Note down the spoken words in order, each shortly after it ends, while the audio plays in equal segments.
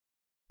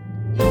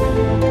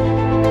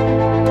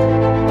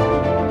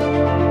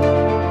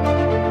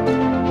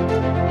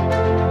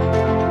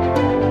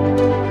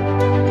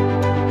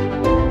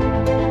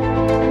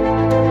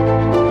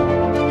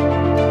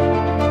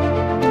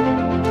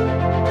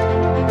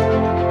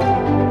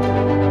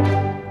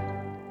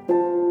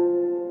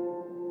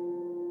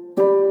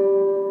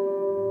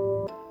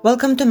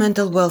Welcome to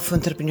Mental Wealth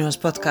Entrepreneurs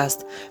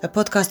Podcast, a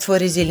podcast for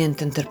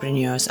resilient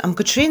entrepreneurs. I'm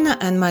Katrina,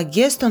 and my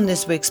guest on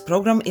this week's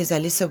program is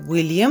Alyssa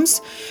Williams,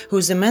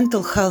 who's a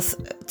mental health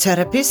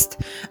therapist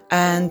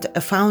and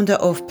a founder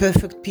of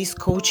Perfect Peace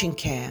Coaching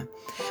Care.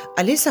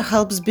 Alyssa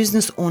helps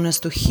business owners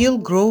to heal,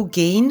 grow,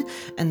 gain,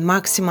 and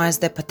maximize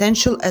their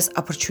potential as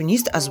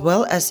opportunists as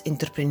well as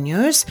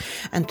entrepreneurs.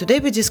 And today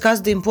we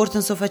discuss the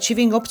importance of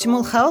achieving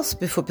optimal health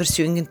before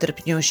pursuing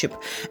entrepreneurship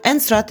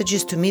and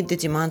strategies to meet the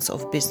demands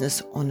of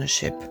business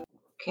ownership.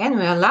 Okay, and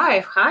we're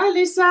live. Hi,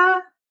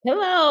 Alyssa.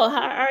 Hello,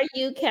 how are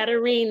you,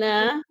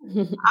 Katerina?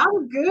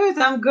 I'm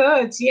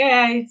good.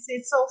 Yeah,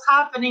 it's all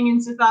happening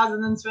in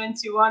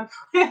 2021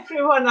 for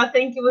everyone. I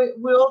think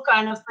we're all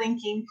kind of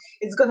thinking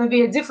it's going to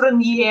be a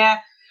different year.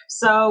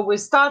 So we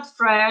start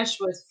fresh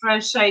with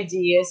fresh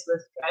ideas,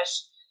 with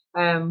fresh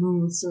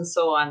moods and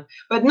so on.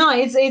 But no,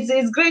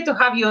 it's great to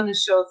have you on the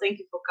show. Thank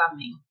you for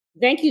coming.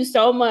 Thank you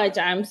so much.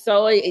 I'm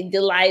so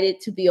delighted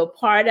to be a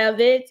part of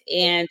it.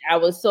 And I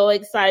was so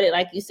excited.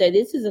 Like you said,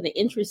 this is an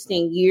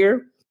interesting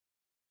year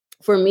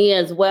for me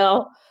as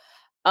well.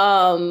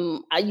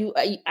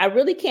 I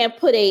really can't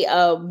put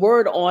a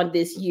word on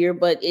this year,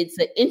 but it's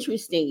an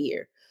interesting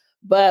year.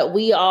 But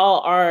we all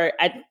are,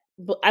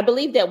 I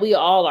believe that we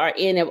all are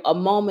in a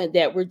moment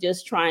that we're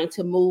just trying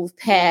to move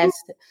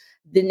past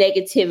the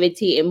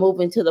negativity and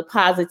move into the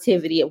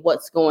positivity of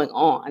what's going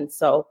on.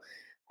 So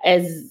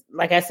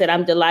like I said,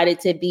 I'm delighted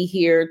to be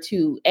here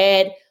to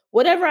add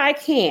whatever I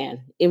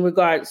can in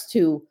regards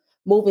to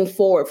moving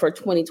forward for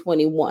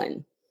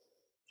 2021.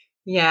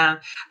 Yeah.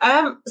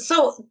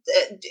 So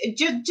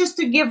just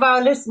to give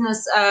our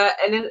listeners a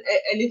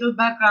little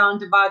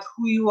background about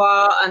who you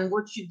are and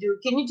what you do,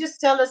 can you just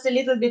tell us a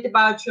little bit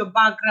about your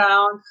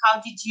background? How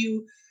did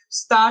you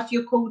start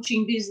your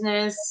coaching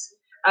business?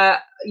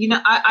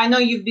 I know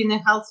you've been a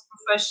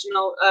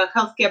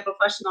healthcare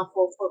professional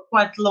for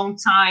quite a long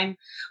time.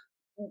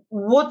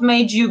 What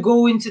made you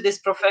go into this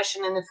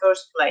profession in the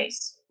first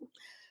place?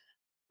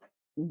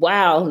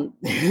 Wow,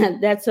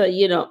 that's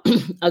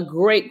a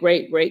great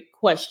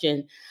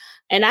question.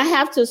 And I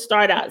have to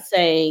start out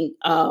saying,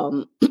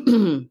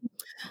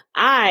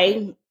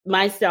 I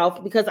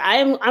myself, because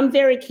I'm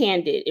very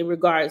candid in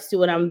regards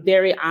to it. I'm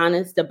very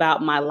honest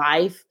about my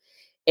life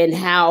and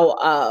how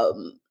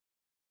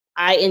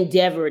I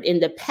endeavored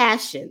in the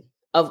passion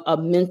of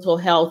mental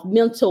health,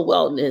 mental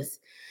wellness.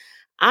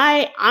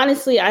 I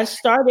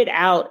started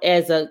out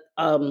as a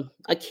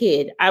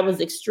kid. I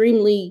was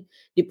extremely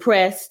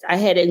depressed. I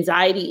had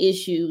anxiety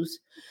issues.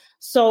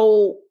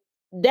 So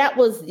that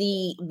was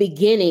the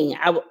beginning,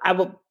 I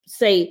would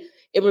say,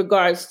 in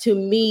regards to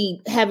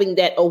me having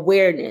that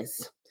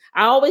awareness.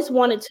 I always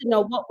wanted to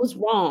know what was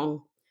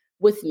wrong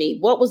with me,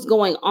 what was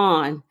going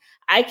on.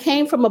 I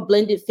came from a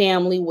blended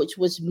family, which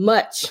was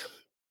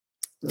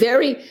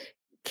very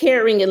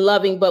caring and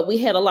loving, but we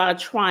had a lot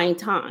of trying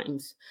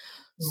times.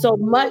 So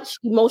much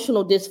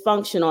emotional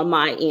dysfunction on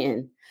my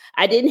end.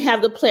 I didn't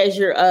have the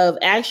pleasure of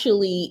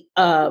actually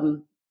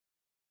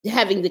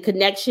having the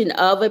connection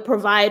of a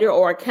provider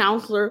or a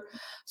counselor.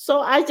 So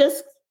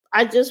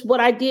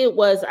what I did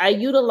was I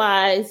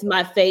utilized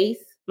my faith.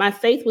 My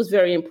faith was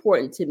very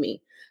important to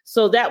me.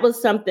 So that was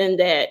something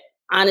that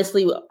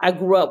honestly I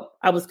grew up,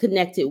 I was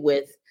connected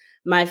with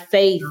my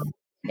faith.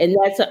 And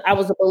I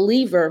was a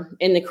believer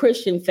in the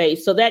Christian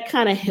faith. So that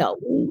kind of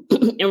helped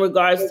in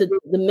regards to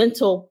the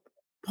mental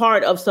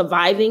part of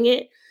surviving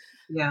it.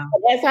 Yeah.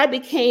 But as I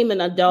became an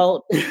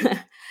adult,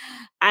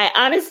 I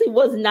honestly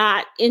was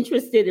not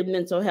interested in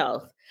mental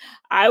health.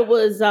 I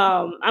was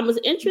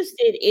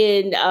interested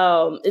in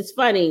it's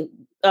funny,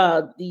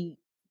 the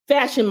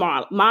fashion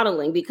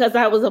modeling, because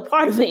I was a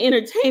part of an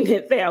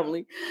entertainment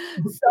family.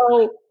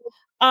 So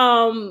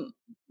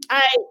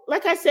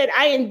like I said,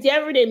 I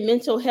endeavored in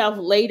mental health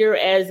later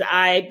as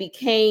I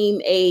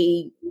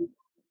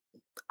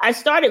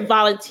started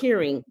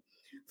volunteering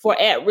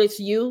for at-risk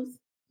youth.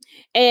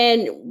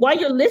 And while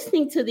you're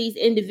listening to these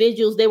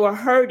individuals, they were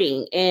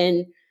hurting,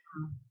 and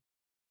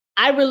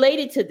I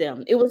related to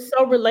them. It was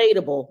so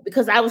relatable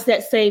because I was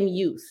that same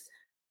youth.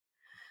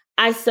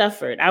 I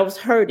suffered. I was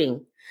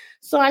hurting.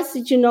 So I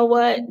said, you know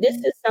what? This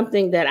is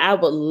something that I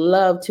would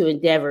love to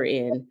endeavor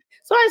in.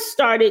 So I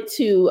started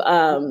to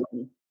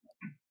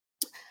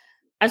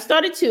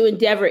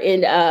endeavor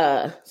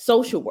in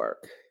social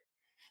work.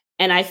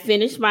 And I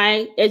finished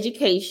my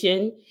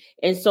education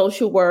in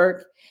social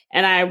work.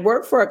 And I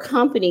worked for a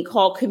company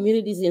called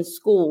Communities in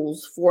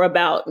Schools for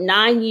about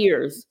 9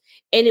 years.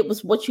 And it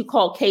was what you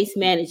call case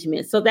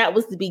management. So that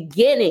was the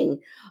beginning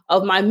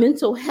of my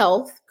mental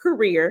health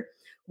career.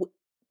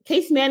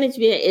 Case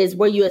management is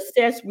where you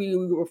assess, where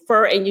you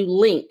refer, and you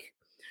link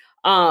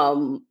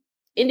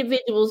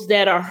individuals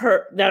that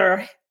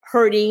are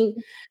hurting,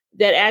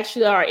 that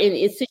actually are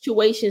in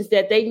situations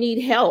that they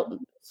need help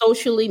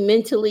socially,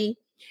 mentally,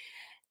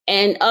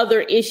 and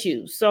other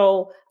issues.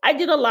 So I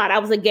did a lot. I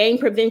was a gang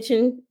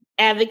prevention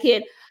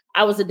advocate.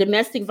 I was a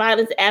domestic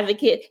violence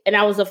advocate, and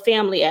I was a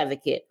family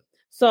advocate.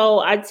 So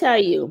I tell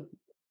you,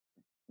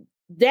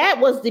 that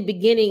was the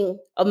beginning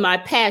of my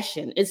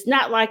passion. It's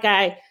not like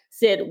I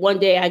said one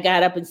day I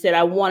got up and said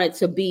I wanted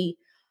to be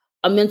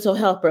a mental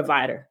health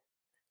provider.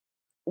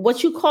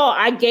 What you call,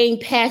 I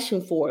gained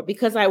passion for it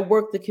because I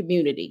work the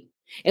community.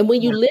 And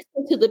when you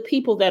listen to the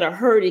people that are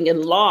hurting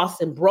and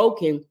lost and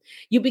broken,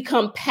 you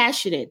become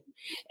passionate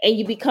and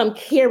you become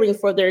caring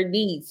for their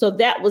needs. So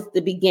that was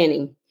the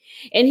beginning.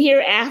 And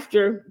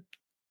hereafter,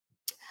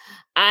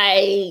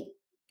 I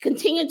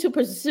continued to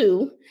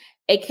pursue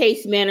a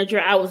case manager.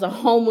 I was a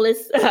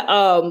homeless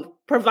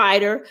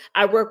provider.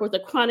 I work with the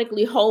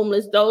chronically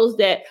homeless.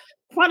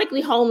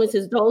 Chronically homeless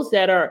is those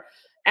that are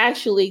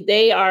actually,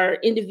 they are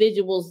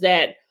individuals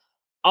that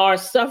are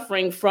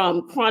suffering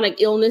from chronic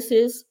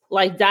illnesses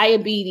like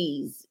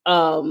diabetes,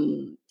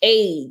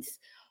 AIDS,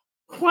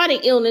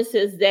 chronic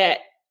illnesses that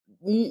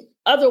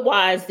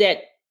otherwise that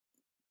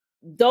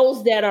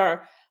those that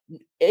are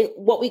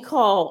what we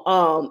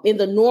call in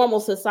the normal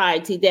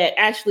society that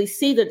actually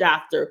see the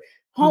doctor,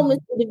 homeless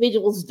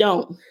individuals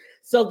don't.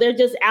 So they're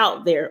just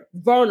out there,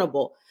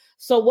 vulnerable.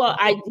 So what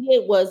I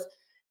did was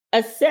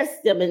assess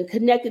them and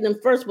connected them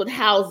first with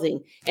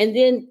housing. And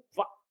then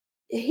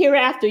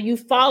hereafter, you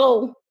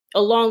follow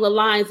along the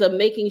lines of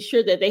making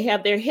sure that they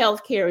have their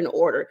health care in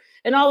order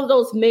and all of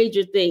those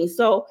major things.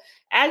 So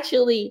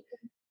actually,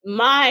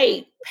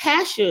 my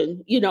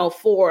passion,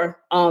 for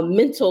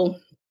mental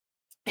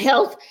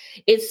health,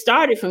 it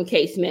started from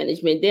case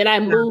management. Then I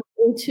moved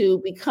into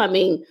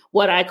becoming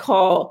what I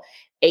call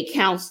a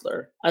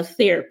counselor, a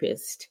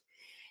therapist.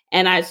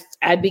 And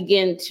I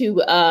began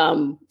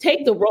to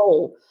take the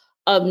role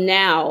of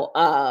now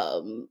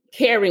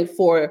caring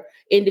for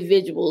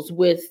individuals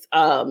with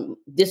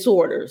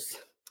disorders.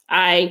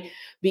 I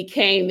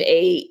became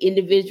a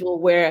individual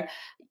where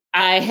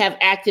I have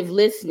active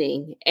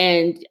listening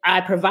and I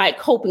provide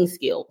coping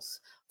skills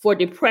for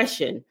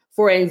depression,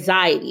 for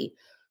anxiety.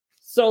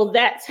 So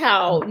that's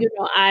how,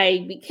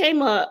 I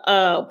became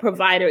a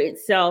provider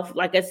itself.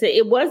 Like I said,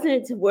 it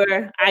wasn't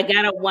where I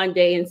got up one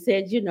day and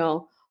said,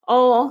 mental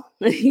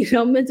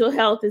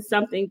health is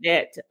something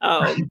that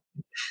I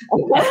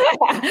would like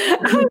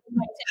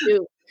to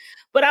do.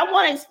 But I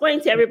want to explain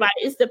to everybody,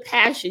 it's the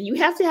passion. You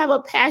have to have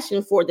a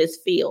passion for this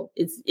field.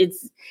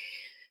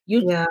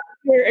 You're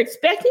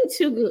expecting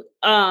to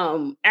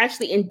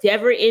actually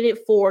endeavor in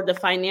it for the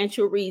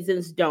financial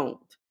reasons. Don't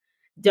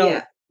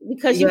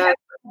because you have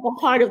the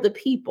heart of the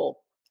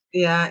people.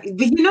 Yeah,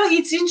 but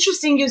it's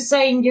interesting you're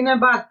saying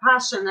about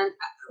passion, and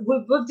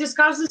we've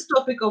discussed this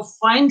topic of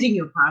finding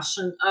your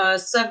passion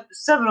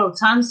several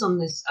times on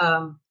this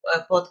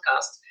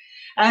podcast,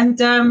 and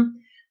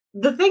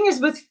the thing is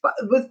with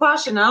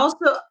passion, I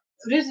also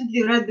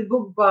recently read the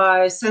book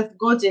by Seth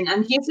Godin,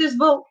 and he says,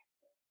 well,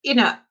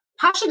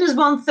 passion is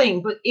one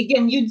thing, but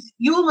again,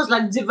 you almost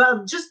like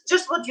develop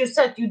just what you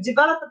said. You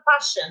develop a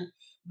passion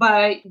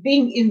by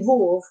being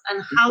involved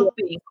and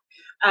helping,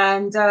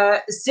 and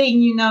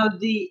seeing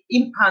the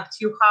impact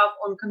you have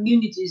on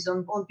communities,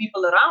 on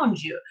people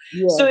around you.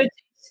 Yeah. So it's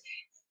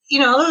a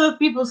lot of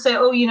people say,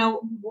 oh,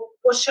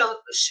 what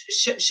shall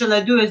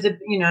I do as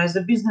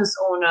a business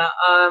owner?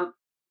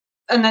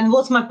 And then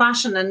what's my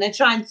passion? And they're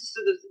trying to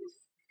sort of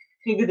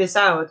figure this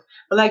out.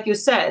 But like you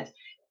said,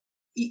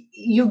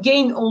 you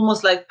gain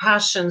almost like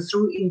passion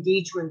through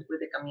engagement with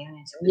the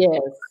community.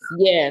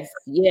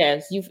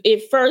 Yes.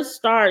 It first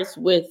starts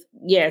with,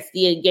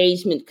 the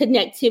engagement,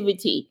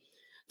 connectivity,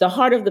 the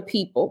heart of the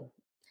people.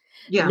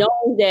 Yeah.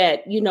 Knowing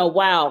that,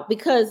 wow,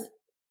 because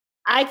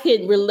I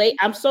can relate.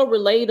 I'm so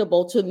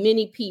relatable to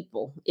many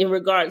people in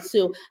regards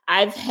to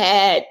I've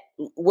had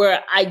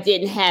where I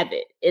didn't have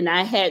it and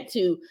I had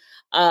to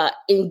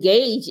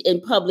engage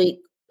in public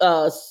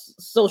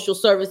social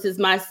services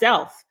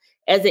myself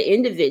as an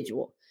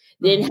individual.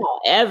 Then,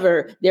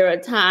 however, there are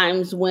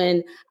times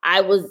when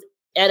I was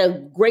at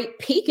a great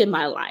peak in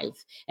my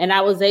life and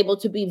I was able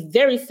to be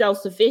very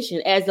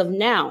self-sufficient as of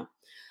now.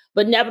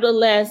 But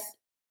nevertheless,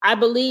 I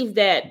believe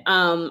that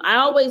I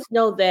always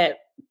know that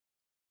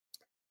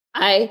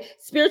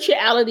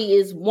spirituality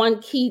is one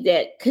key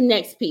that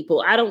connects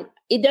people.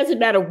 It doesn't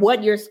matter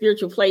what your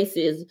spiritual place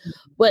is,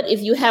 but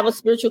if you have a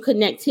spiritual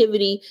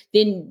connectivity,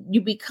 then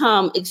you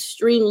become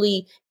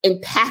extremely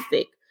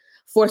empathic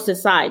for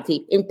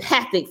society,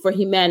 empathic for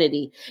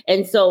humanity.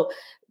 And so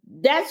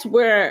that's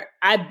where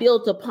I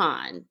built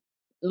upon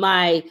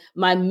my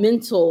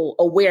mental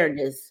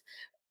awareness,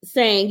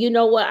 saying, you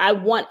know what, I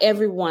want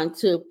everyone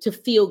to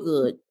feel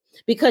good,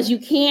 because you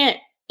can't,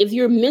 if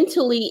you're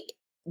mentally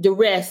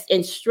duress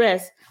and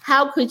stress,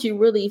 how could you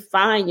really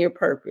find your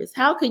purpose?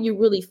 How can you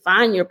really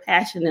find your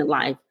passion in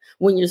life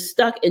when you're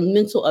stuck in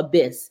mental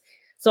abyss?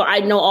 So I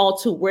know all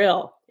too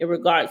well in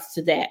regards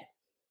to that.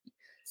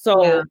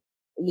 So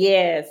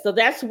so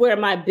that's where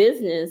my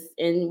business,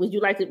 and would you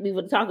like to we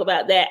would talk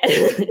about that?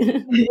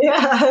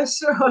 Yeah,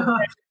 sure.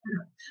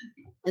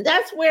 And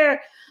that's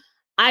where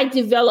I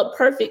developed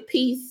Perfect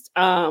Peace,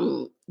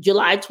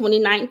 July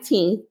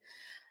 2019.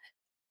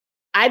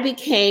 I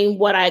became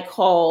what I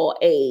call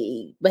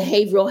a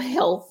behavioral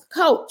health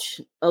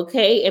coach.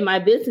 Okay. And my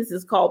business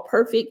is called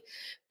Perfect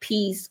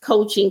Peace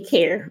Coaching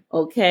Care.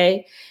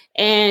 Okay.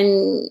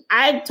 And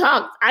I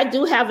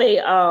do have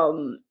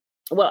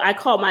I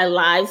call my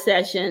live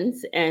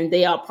sessions, and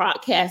they are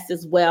podcast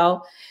as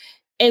well.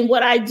 And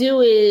what I do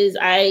is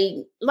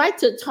I like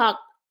to talk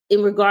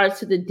in regards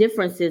to the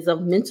differences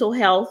of mental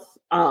health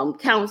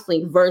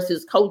counseling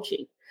versus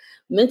coaching.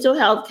 Mental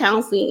health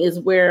counseling is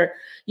where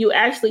you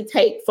actually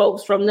take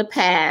folks from the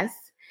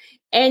past,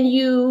 and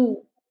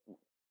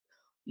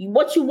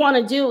what you want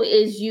to do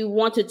is you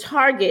want to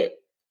target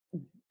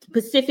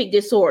specific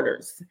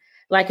disorders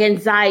like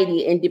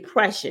anxiety and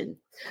depression,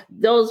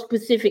 those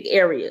specific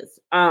areas.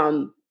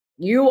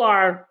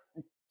 You're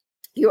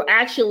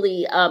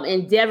actually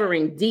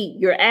endeavoring deep.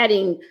 You're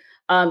adding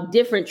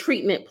different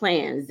treatment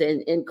plans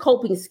and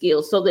coping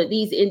skills so that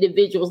these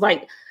individuals,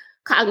 like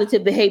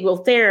cognitive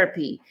behavioral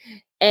therapy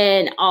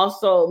and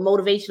also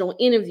motivational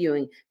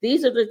interviewing,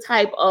 these are the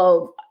type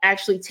of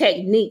actually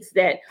techniques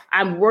that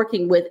I'm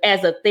working with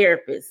as a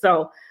therapist.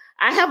 So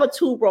I have a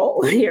two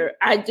role here.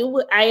 I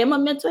am a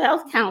mental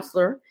health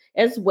counselor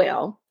as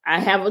well. I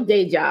have a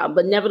day job,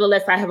 but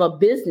nevertheless, I have a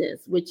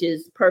business, which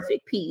is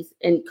Perfect Peace.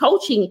 And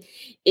coaching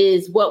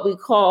is what we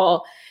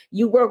call,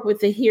 you work with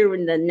the here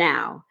and the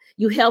now.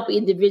 You help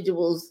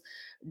individuals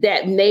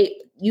that may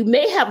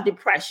have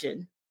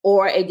depression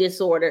or a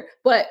disorder,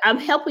 but I'm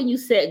helping you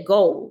set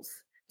goals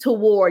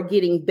toward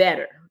getting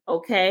better.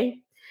 Okay.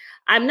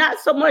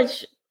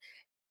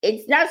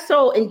 It's not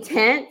so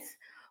intense,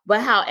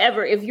 but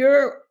however, if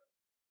you're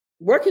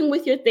working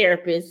with your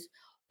therapist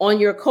on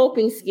your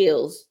coping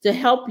skills to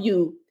help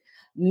you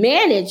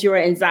manage your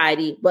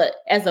anxiety, but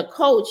as a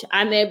coach,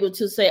 I'm able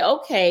to say,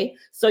 okay,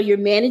 so you're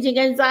managing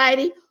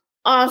anxiety.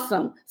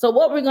 Awesome. So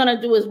what we're going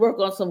to do is work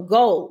on some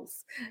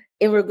goals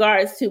in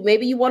regards to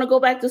maybe you want to go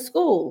back to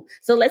school.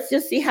 So let's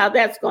just see how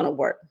that's going to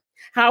work.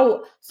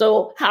 How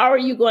are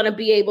you going to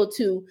be able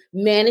to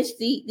manage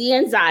the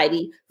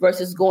anxiety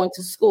versus going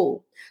to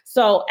school?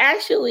 So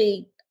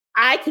actually,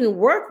 I can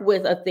work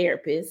with a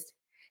therapist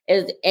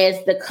as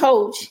the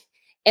coach,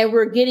 and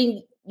we're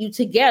getting you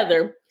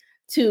together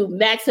to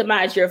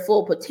maximize your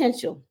full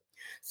potential.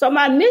 So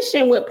my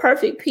mission with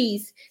Perfect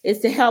Peace is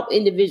to help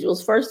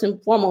individuals first and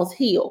foremost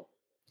heal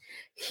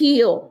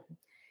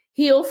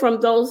from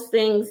those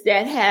things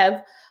that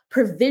have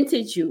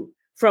prevented you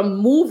from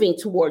moving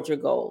towards your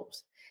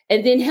goals,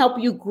 and then help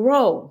you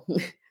grow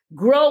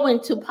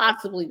into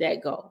possibly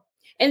that goal.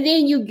 And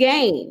then you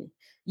gain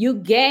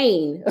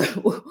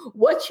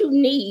what you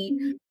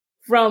need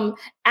from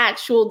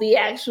the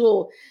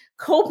actual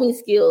coping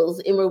skills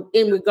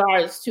in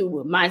regards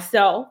to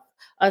myself,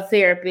 a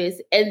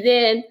therapist. And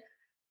then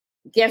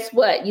guess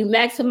what? You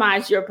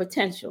maximize your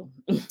potential.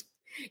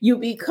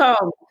 You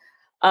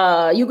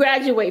you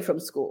graduate from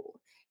school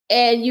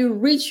and you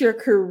reach your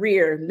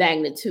career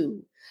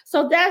magnitude.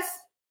 So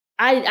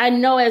I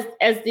know as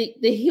the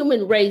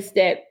human race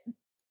that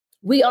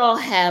we all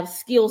have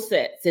skill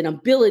sets and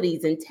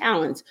abilities and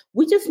talents.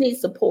 We just need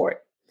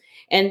support.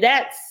 And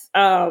that's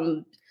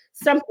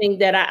something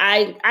that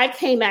I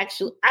came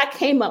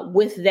up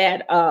with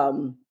that,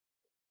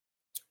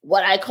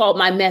 what I call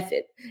my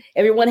method.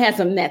 Everyone has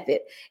a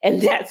method,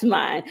 and that's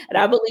mine. And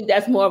I believe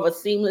that's more of a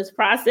seamless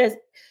process.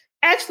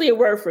 Actually, a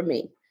word for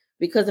me,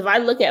 because if I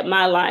look at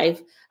my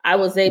life, I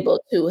was able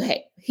to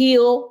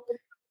heal,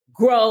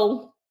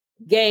 grow,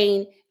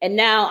 gain, and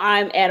now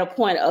I'm at a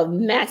point of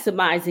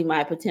maximizing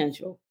my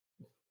potential.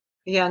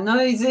 Yeah, no,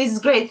 it's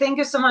great. Thank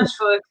you so much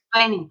for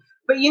explaining.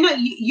 But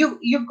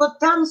you've got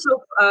tons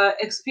of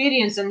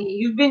experience, and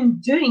you've been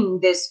doing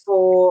this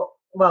for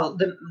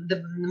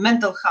the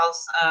mental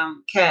health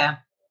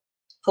care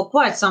for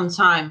quite some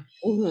time.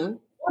 Mm-hmm.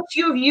 What's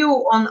your view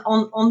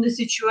on the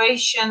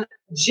situation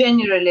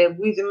generally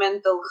with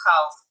mental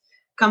health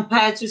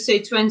compared to,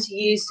 say, 20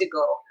 years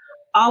ago?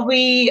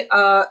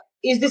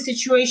 Is the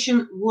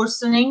situation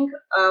worsening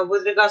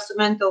with regards to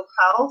mental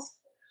health?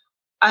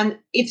 And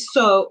if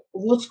so,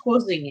 what's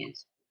causing it?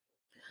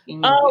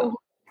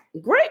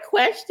 Great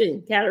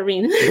question,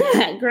 Katerina.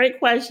 Great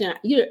question.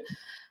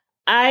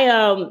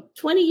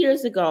 20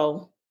 years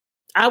ago,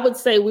 I would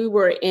say we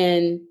were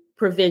in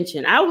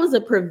prevention. I was a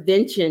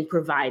prevention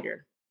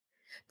provider.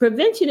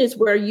 Prevention is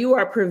where you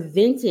are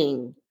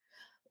preventing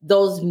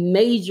those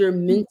major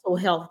mental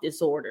health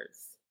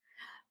disorders.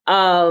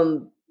 I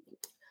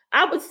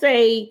would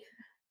say,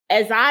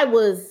 as I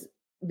was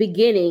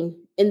beginning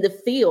in the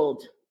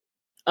field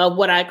of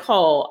what I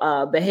call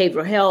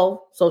behavioral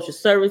health, social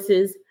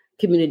services,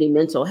 community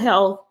mental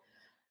health,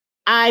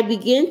 I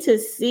began to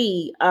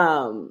see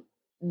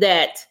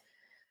that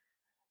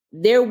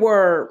there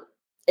were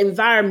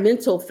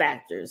environmental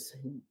factors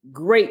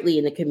greatly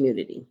in the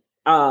community.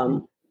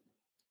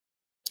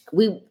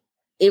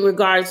 In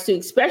regards to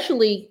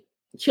especially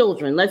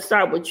children, let's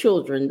start with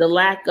children, the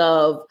lack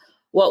of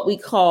what we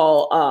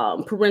call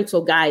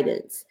parental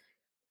guidance,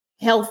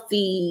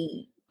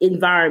 healthy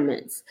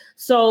environments.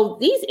 So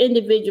these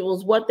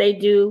individuals, what they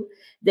do,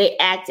 they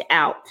act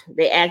out.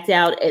 They act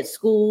out at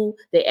school.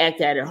 They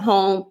act out at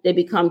home. They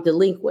become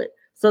delinquent.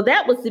 So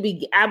that was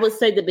I would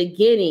say the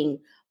beginning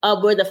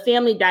of where the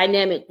family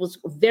dynamic was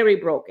very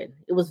broken.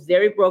 It was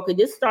very broken.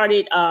 This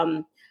started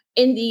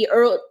in the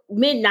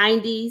mid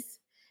 90s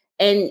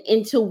and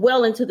into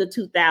the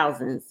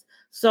 2000s.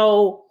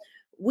 So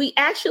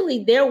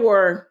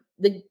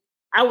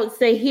I would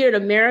say here in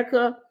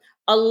America,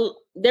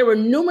 there were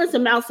numerous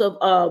amounts of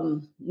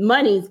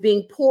monies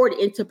being poured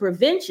into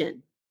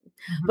prevention.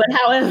 Mm-hmm. But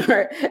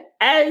however,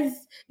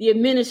 as the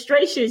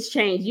administrations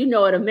change, in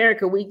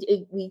America, we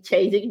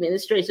change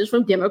administrations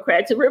from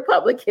Democrat to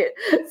Republican.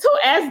 So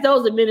as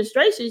those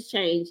administrations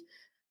change,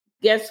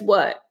 guess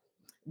what?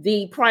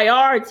 The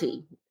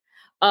priority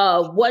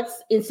of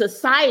what's in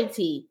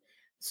society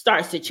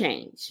starts to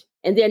change.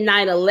 And then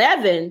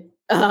 9/11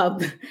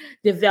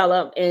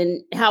 developed.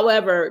 And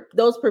however,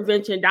 those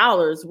prevention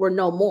dollars were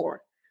no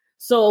more.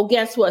 So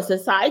guess what?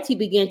 Society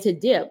began to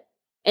dip.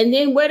 And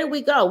then where did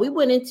we go? We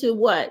went into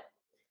what?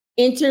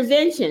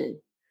 Intervention.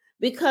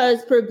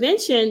 Because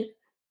prevention,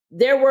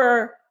 there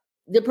were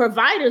the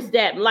providers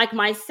that, like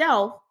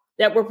myself,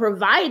 that were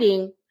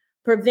providing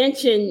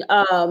prevention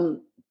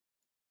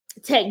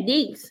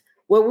techniques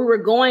where we were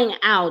going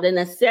out and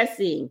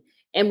assessing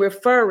and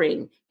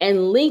referring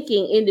and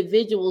linking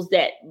individuals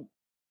that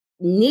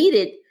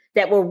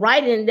were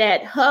right in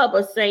that hub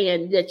of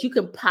saying that you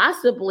could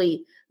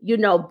possibly,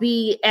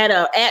 be at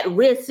a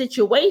at-risk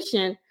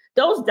situation.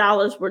 Those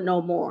dollars were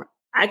no more.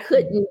 I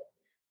could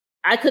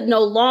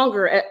no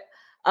longer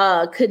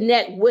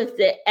connect with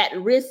the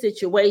at-risk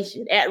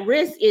situation. At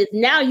risk is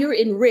now you're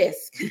in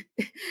risk.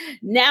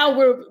 Now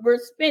we're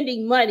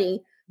spending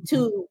money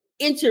to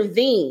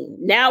intervene.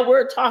 Now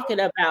we're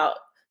talking about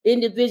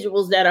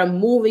individuals that are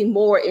moving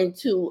more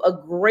into a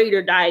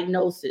greater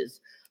diagnosis,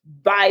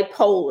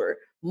 bipolar.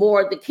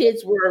 More, the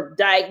kids were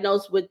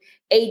diagnosed with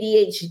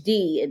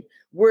ADHD, and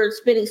we're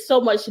spending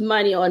so much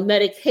money on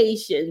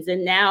medications,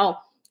 and now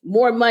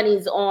more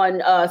money's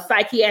on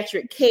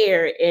psychiatric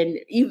care. And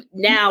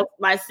now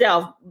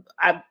myself,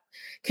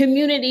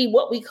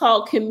 what we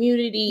call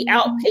community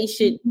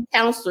outpatient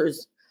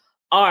counselors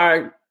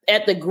are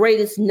at the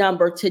greatest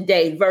number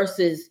today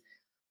versus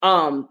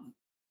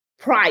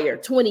prior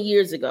 20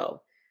 years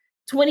ago.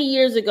 20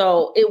 years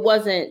ago, it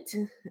wasn't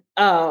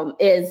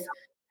as,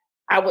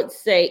 I would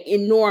say,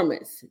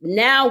 enormous.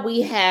 Now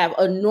we have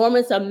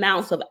enormous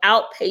amounts of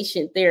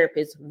outpatient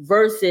therapists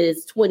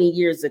versus 20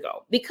 years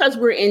ago because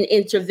we're in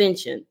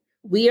intervention.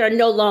 We are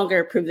no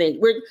longer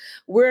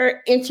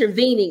we're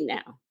intervening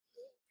now.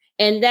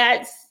 And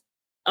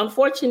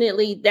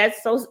unfortunately,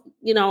 that's so,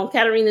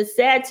 Katerina,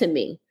 sad to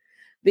me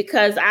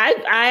because I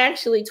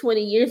actually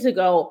 20 years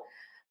ago,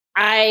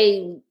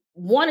 I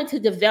wanted to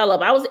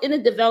develop. I was in the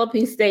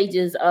developing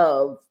stages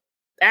of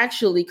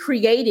actually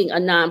creating a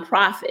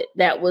nonprofit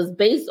that was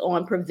based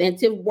on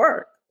preventive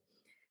work.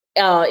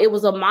 It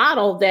was a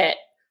model that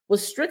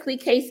was strictly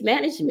case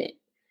management,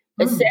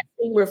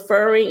 assessing,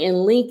 referring,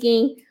 and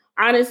linking.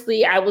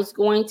 Honestly, I was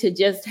going to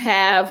just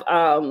have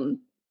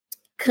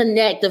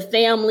connect the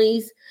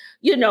families,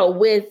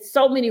 with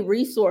so many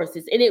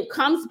resources. And it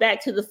comes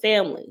back to the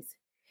families.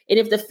 And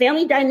if the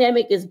family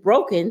dynamic is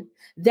broken,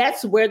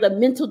 that's where the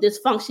mental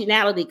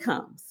dysfunctionality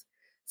comes.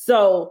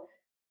 So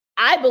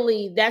I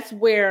believe that's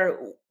where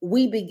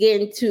we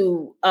begin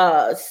to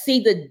see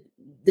the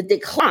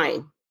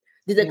decline,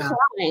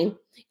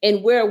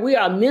 and where we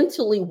are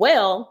mentally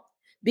well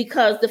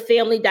because the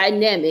family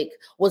dynamic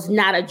was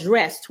not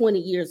addressed 20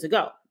 years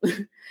ago.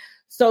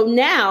 So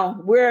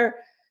now we're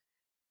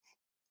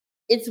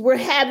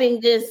having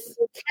this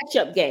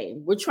catch-up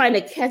game. We're trying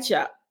to catch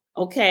up,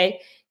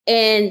 okay?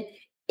 And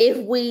if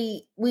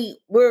we're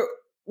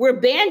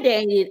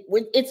band-aided,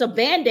 it's a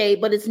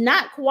band-aid, but it's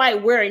not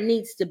quite where it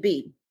needs to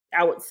be.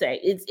 I would say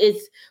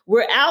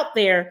we're out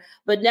there,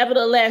 but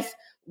nevertheless,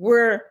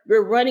 we're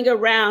running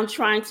around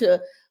trying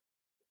to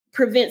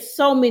prevent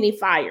so many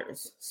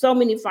fires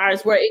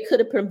where it could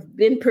have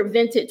been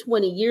prevented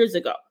 20 years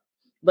ago.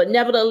 But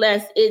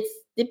nevertheless,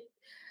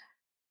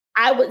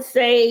 I would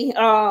say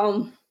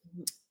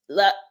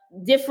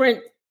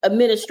different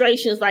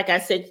administrations, like I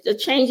said, the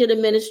change in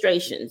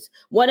administrations.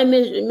 One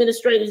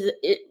administration,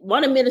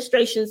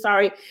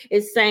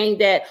 is saying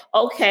that,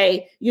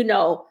 okay,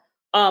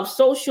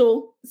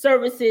 social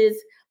services,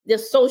 the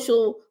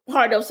social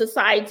part of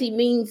society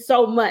means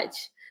so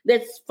much.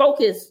 Let's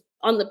focus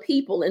on the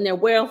people and their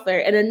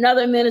welfare. And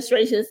another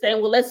administration is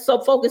saying, well, let's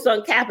focus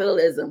on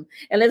capitalism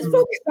and let's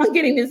focus on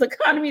getting this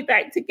economy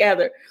back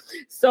together.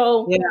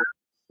 So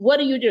what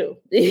do you do,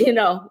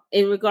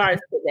 in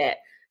regards to that?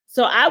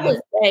 So I would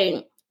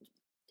say,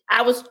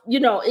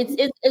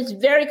 it's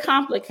very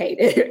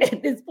complicated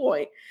at this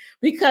point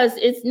because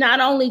it's not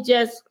only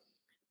just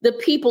the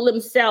people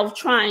themselves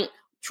trying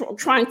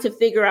to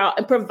figure out,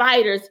 and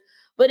providers,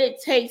 but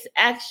it's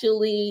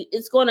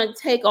going to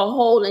take a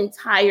whole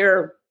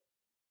entire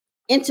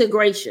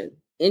integration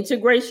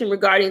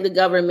regarding the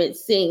government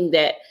seeing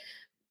that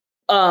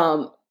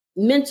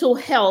mental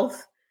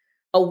health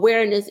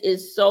awareness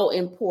is so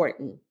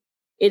important.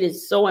 It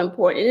is so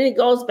important. And it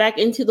goes back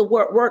into the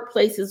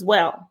workplace as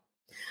well.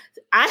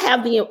 I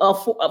have the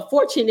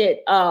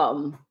fortunate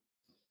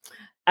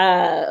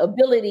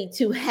ability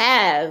to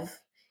have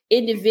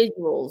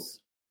individuals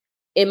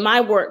in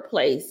my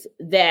workplace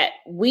that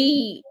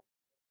we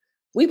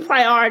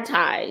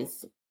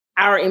prioritize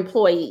our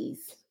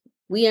employees.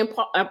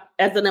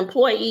 As an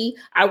employee,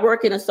 I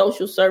work in a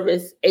social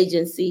service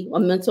agency, a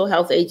mental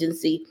health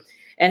agency,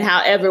 and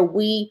however,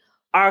 we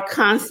are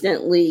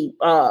constantly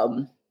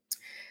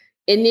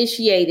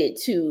initiated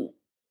to,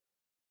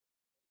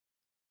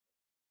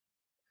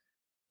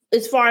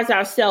 as far as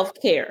our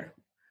self-care.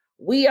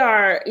 We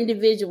are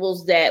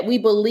individuals that we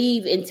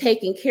believe in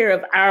taking care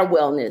of our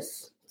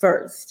wellness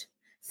first.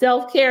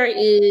 Self-care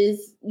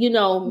is,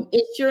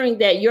 ensuring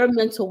that your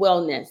mental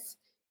wellness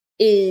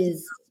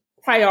is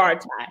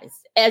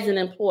prioritized as an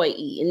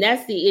employee. And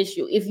that's the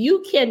issue. If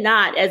you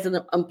cannot, as an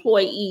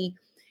employee,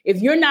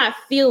 if you're not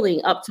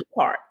feeling up to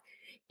par,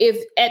 if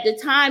at the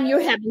time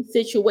you're having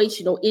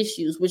situational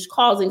issues, which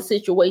causing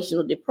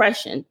situational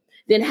depression,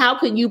 then how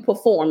can you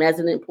perform as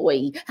an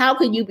employee? How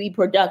can you be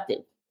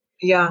productive?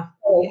 Yeah,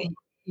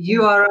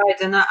 you are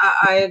right, and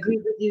I agree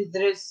with you.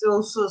 There is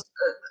also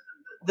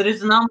there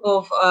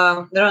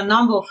are a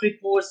number of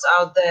reports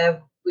out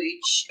there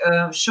which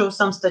show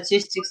some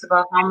statistics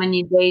about how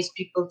many days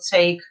people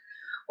take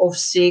off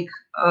sick,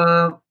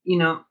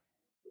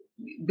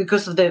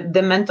 because of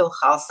the mental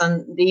health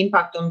and the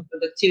impact on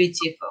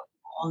productivity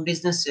on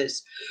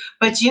businesses.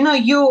 But you're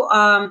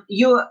an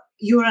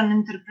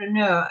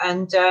entrepreneur,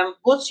 and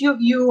what's your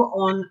view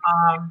on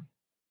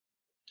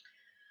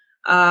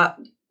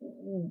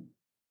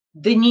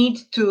the need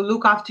to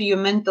look after your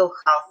mental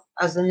health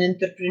as an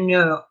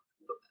entrepreneur?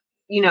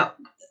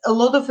 A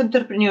lot of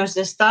entrepreneurs,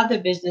 they start their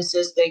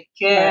businesses, they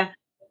care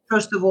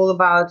first of all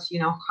about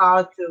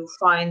how to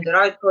find the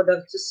right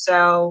product to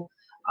sell.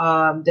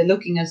 They're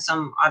looking at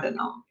some,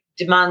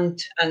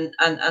 demand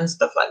and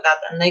stuff like that,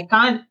 and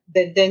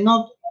they're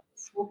not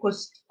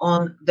focused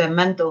on their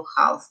mental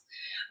health.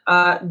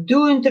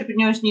 Do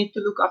entrepreneurs need to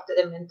look after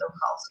their mental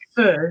health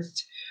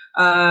first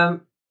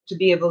to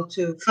be able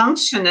to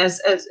function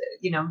as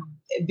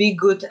be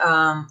good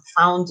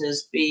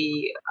founders,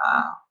 be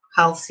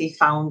healthy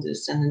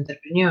founders and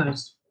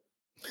entrepreneurs?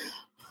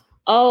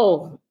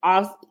 Oh,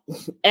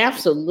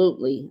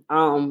 absolutely.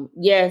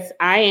 Yes,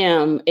 I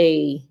am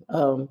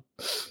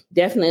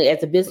definitely,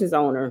 as a business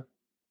owner,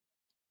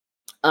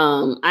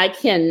 I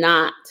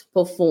cannot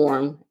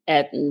perform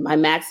at my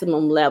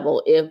maximum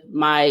level if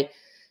my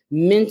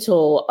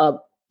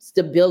mental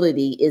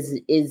stability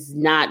is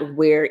not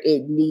where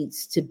it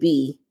needs to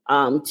be.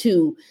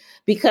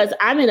 Because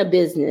I'm in a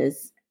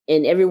business,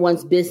 and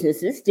everyone's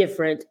business is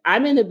different.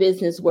 I'm in a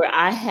business where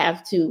I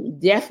have to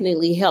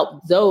definitely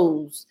help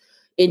those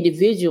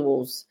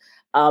individuals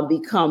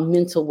become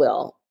mental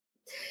well.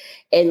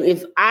 And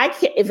if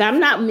I'm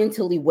not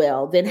mentally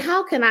well, then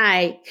how can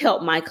I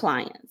help my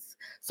clients?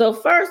 So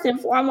first and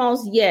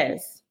foremost,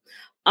 yes,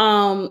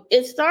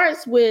 it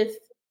starts with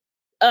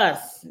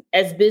us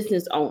as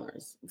business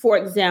owners. For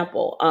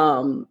example,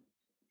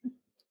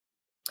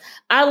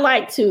 I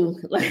like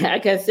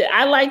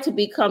to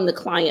become the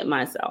client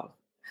myself.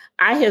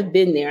 I have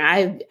been there.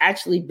 I've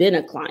actually been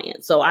a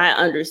client. So I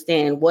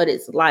understand what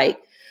it's like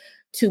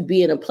to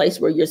be in a place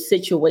where you're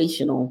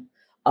situational.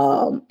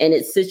 And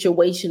it's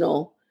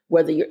situational,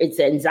 whether it's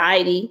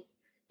anxiety,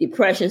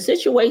 depression.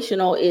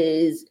 Situational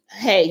is,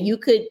 hey, you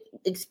could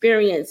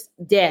experience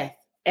death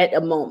at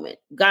a moment.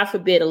 God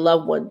forbid a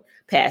loved one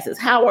passes.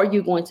 How are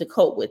you going to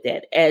cope with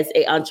that as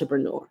an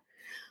entrepreneur?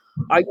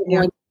 Are you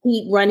going to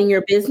keep running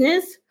your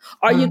business?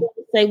 Are you going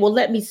to say, well,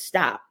 let me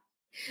stop?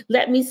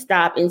 Let me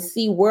stop and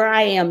see where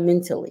I am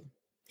mentally.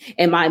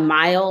 Am I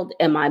mild?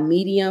 Am I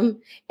medium?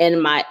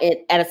 Am I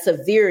at a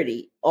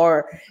severity?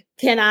 Or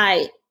do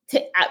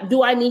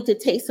I need to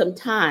take some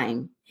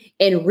time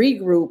and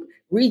regroup,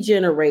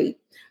 regenerate,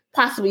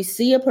 possibly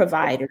see a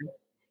provider,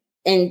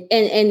 and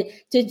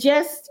to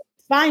just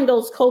find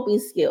those coping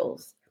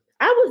skills?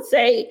 I would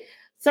say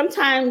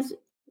sometimes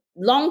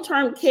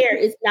long-term care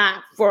is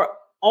not for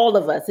all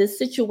of us.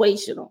 It's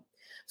situational.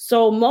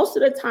 So most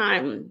of the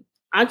time,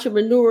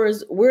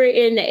 entrepreneurs, we're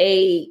in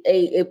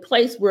a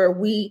place where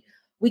we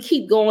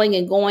keep going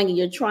and going, and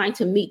you're trying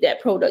to meet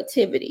that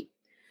productivity.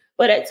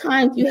 But at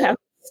times you have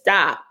to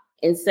stop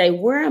and say,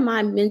 where am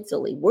I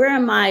mentally? Where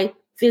am I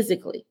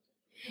physically?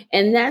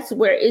 And that's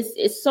where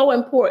it's so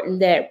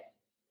important that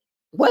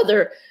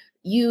whether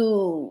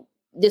you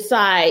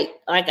decide,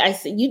 like I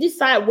said, you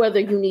decide whether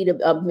you need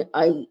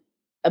a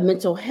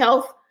mental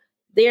health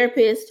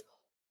therapist,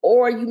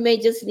 or you may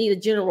just need a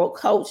general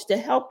coach to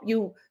help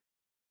you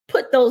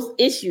put those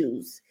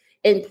issues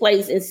in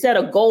place and set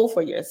a goal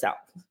for yourself.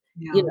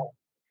 Yeah.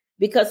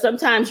 Because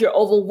sometimes you're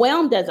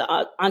overwhelmed as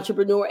an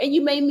entrepreneur, and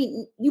you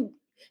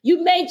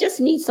may just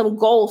need some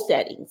goal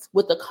settings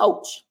with a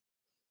coach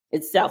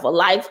itself, a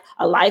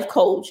life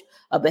coach,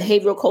 a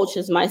behavioral coach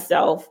as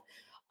myself.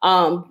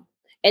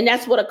 And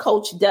that's what a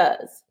coach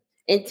does.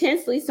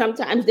 Intensely,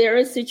 sometimes there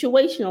is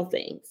situational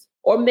things,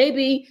 or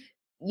maybe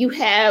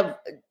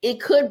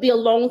it could be a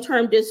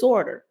long-term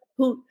disorder.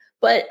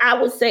 But I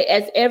would say,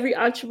 as every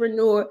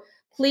entrepreneur,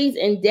 please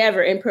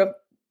endeavor in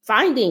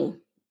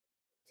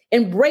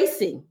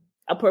embracing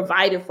a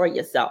provider for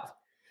yourself.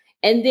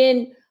 And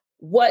then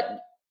with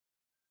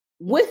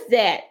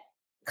that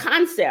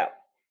concept,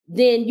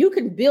 then you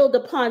can build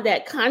upon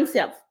that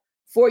concept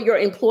for your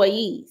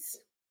employees.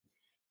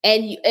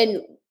 And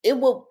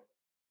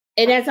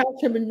as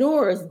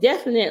entrepreneurs,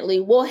 definitely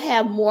we'll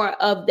have more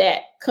of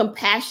that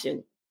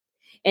compassion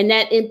and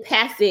that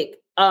empathic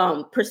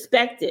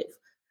perspective,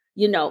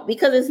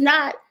 because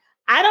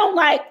I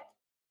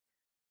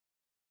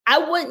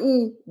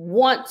wouldn't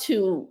want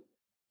to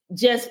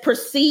just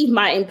perceive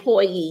my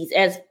employees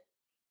as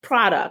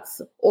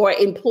products or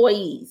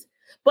employees,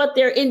 but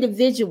they're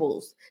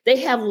individuals. They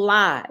have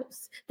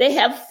lives. They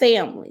have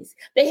families.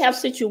 They have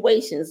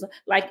situations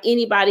like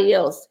anybody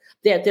else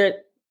that they're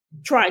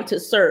trying to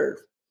serve,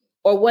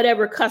 or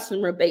whatever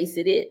customer base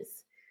it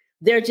is.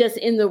 They're just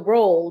in the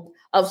role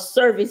of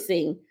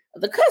servicing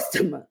the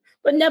customer.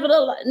 But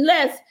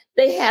nevertheless,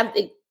 they have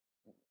the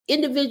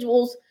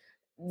individuals,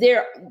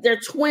 they're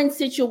twin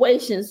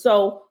situations.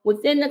 So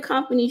within the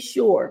company,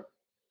 sure,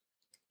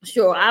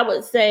 I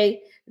would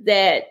say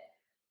that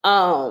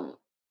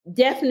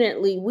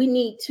definitely we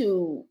need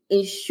to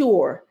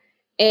ensure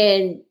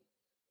and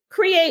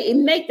create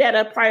and make that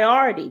a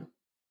priority.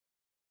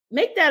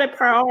 Make that a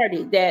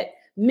priority, that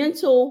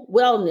mental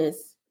wellness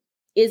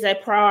is a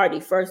priority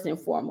first and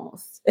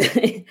foremost.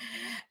 And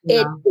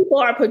people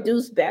are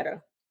produced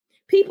better.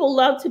 People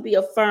love to be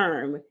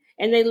affirmed,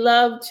 and they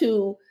love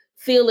to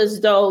feel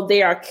as though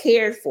they are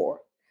cared for.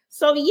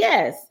 So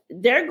yes,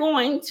 they're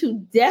going to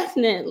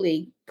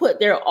definitely put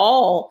their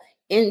all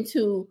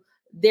into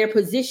their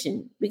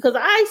position, because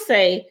I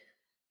say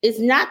it's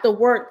not the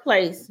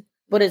workplace,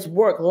 but it's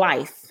work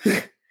life.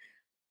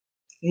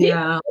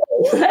 Yeah.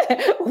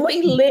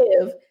 We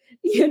live,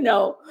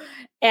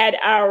 at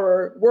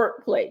our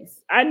workplace.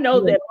 I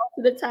know that most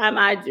of the time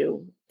I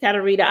do.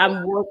 Katerina,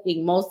 I'm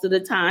working most of the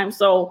time.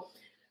 So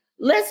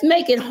let's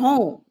make it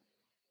home.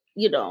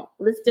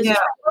 Let's just. Yeah.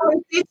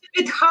 It's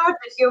a bit hard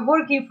if you're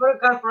working for a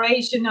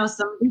corporation or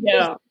some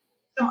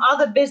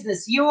other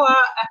business. You are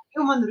a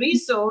human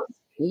resource.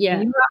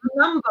 Yeah. You are a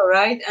number,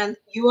 right? And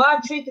you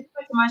are treated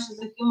pretty much as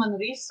a human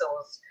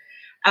resource.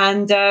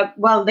 And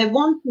they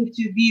want you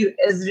to be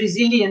as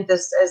resilient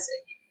as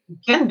you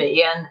can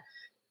be. And,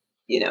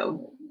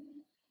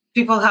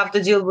 people have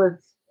to deal with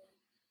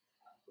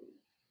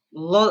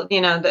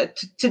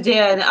today,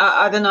 and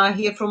I don't know, I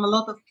hear from a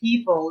lot of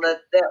people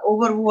that they're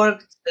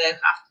overworked, they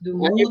have to do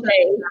more.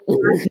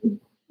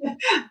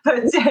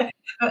 But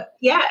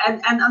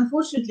and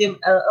unfortunately,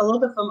 a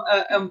lot of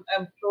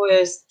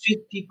employers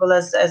treat people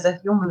as a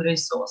human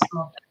resource.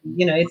 Not,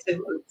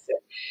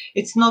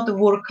 it's not a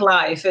work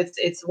life;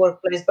 it's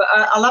workplace. But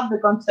I love the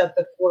concept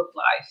of work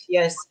life.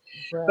 Yes,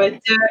 right.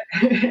 But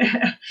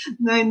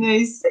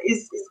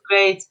it's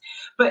great.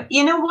 But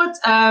you know what?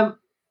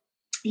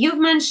 You've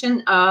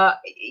mentioned the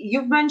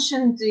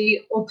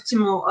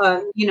optimal,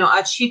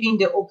 achieving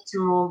the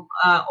optimal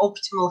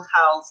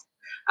health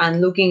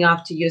and looking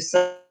after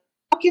yourself.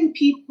 How can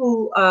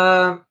people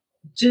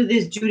do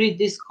this during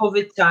these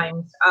COVID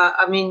times?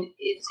 I mean,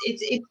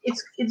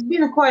 it's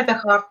been quite a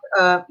hard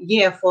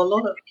year for a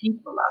lot of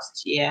people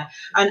last year,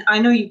 and I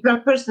know you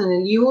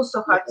personally, you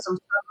also had some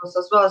struggles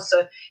as well.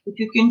 So if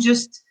you can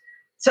just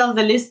tell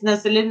the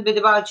listeners a little bit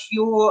about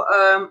your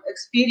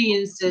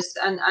experiences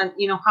and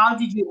how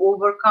did you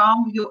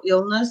overcome your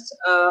illness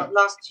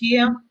last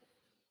year?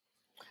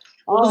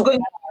 What was going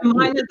through your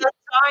mind at that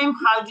time?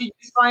 How did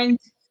you find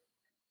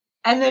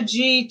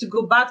energy to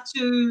go back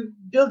to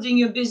building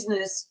your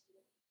business?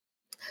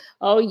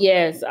 Oh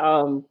yes.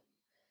 I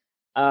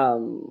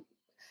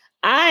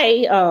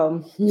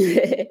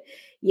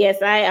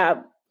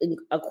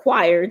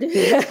acquired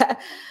the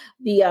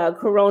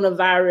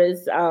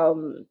coronavirus.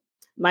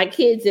 My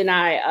kids and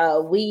I,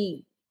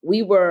 we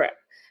were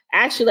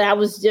actually, I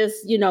was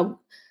just,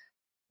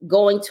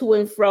 going to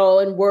and fro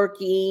and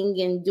working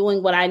and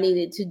doing what I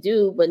needed to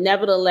do. But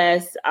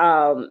nevertheless,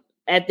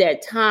 at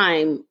that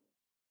time,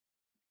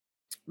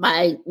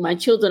 my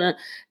children,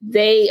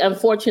 they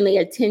unfortunately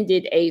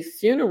attended a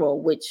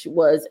funeral, which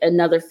was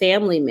another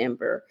family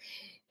member.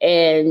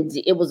 And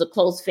it was a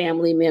close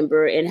family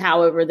member. And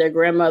however, their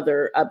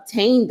grandmother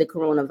obtained the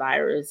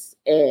coronavirus,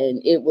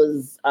 and it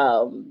was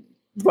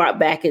brought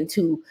back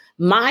into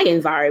my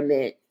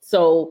environment.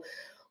 So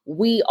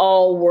we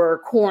all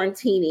were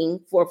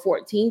quarantining for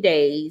 14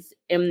 days.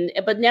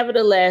 But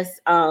nevertheless,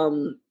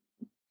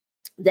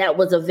 that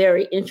was a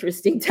very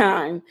interesting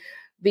time,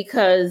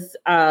 because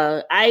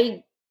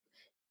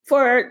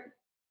for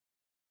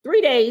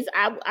 3 days,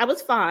 I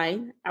was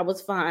fine. I was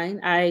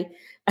fine. I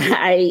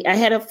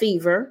had a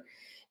fever.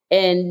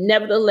 And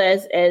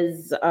nevertheless,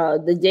 as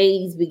the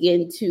days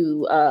began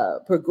to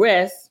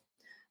progress,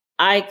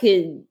 I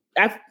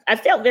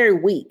felt very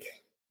weak,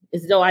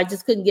 as though I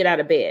just couldn't get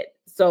out of bed.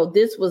 So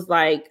this was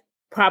like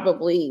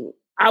probably,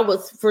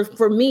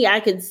 for me,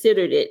 I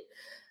considered it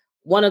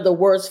one of the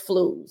worst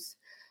flus.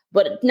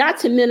 but not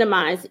to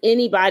minimize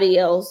anybody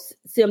else's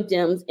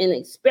symptoms, and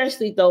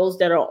especially those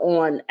that are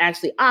on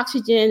actually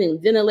oxygen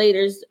and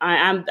ventilators.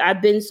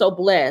 I've been so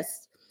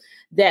blessed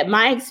that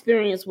my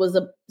experience was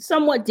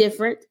somewhat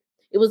different.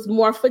 It was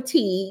more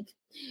fatigue.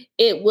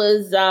 It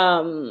was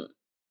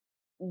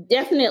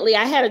definitely,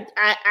 I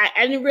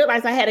didn't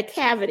realize I had a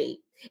cavity,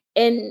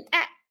 and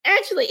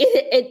actually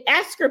it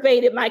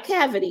exacerbated my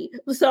cavity.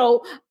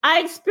 So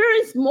I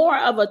experienced more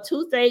of a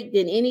toothache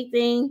than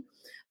anything,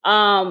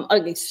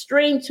 an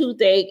extreme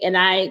toothache,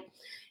 and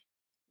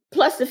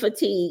plus the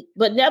fatigue.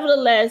 But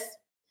nevertheless,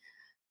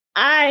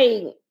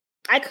 I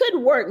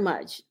couldn't work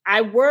much.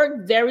 I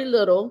worked very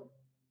little.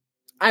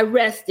 I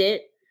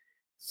rested.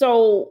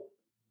 So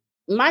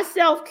my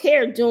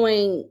self-care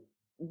during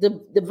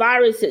the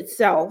virus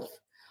itself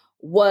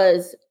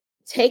was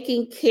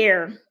taking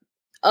care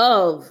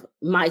of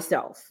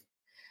myself.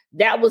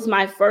 That was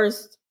my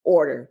first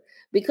order,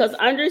 because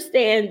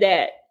understand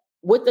that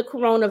with the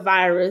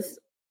coronavirus,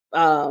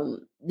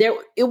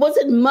 it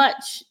wasn't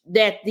much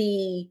that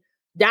the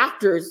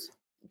doctors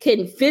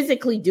can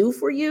physically do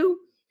for you.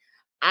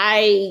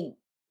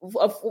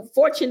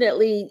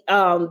 Fortunately,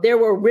 there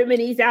were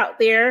remedies out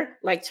there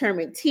like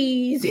turmeric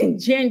teas and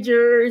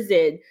gingers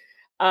and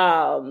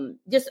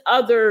just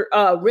other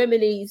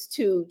remedies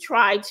to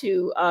try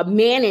to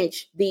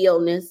manage the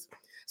illness.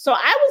 So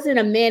I was in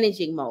a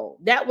managing mode.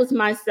 That was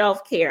my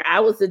self-care. I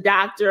was the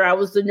doctor. I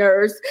was the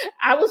nurse.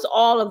 I was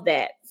all of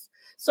that.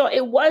 So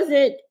it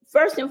wasn't,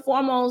 first and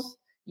foremost,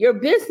 your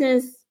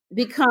business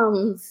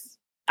becomes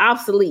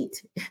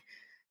obsolete.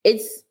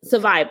 It's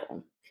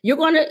survival.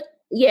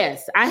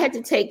 Yes, I had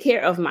to take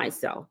care of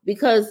myself,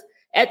 because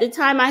at the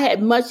time I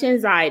had much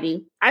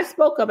anxiety. I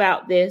spoke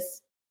about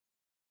this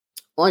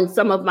on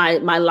some of my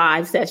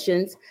live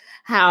sessions,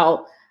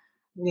 how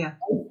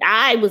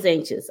I was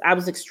anxious. I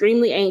was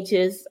extremely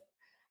anxious.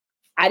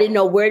 I didn't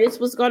know where this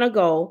was going to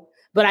go,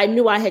 but I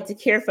knew I had to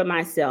care for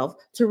myself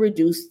to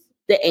reduce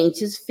the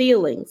anxious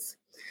feelings.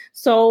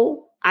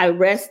 So I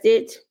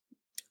rested.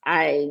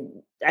 I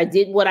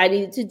did what I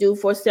needed to do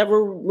for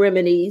several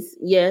remedies.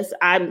 Yes,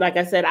 like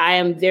I said, I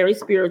am very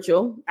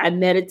spiritual. I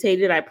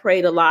meditated, I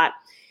prayed a lot,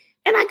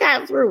 and I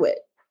got through it.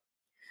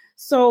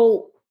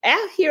 So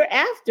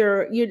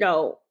hereafter,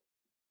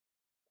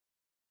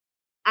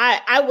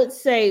 I would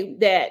say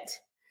that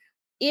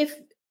if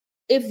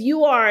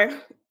you are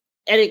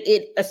at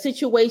a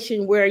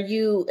situation where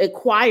you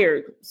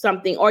acquired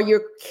something or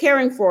you're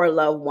caring for a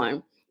loved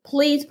one,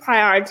 please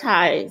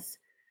prioritize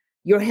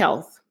your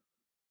health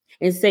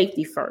and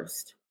safety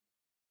first.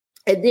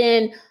 And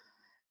then,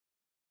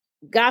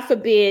 God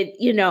forbid,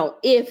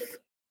 if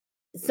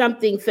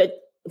something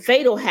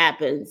fatal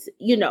happens,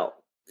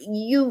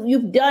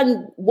 you've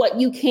done what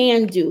you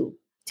can do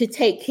to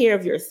take care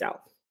of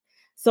yourself.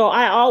 So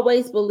I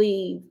always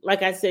believe,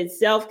 like I said,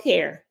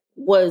 self-care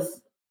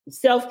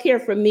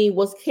for me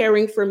was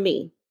caring for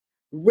me,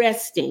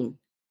 resting,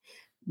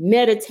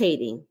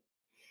 meditating,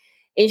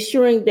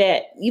 ensuring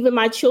that even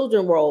my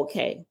children were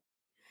okay.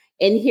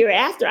 And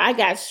hereafter, I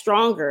got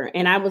stronger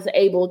and I was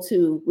able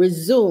to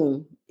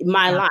resume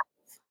my life.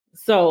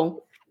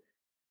 So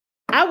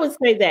I would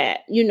say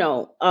that, we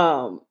know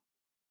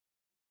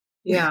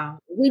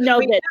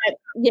that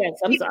yes,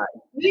 I'm sorry.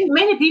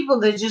 Many people,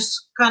 they're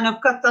just kind of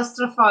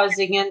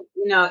catastrophizing, and,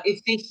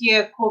 if they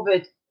hear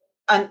COVID,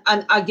 and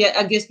I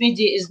guess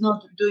media is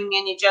not doing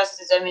any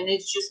justice. I mean,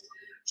 it's just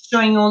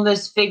showing all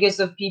these figures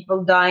of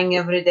people dying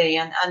every day.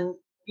 And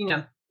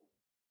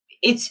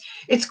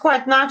it's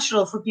quite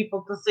natural for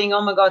people to think,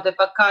 oh my God, if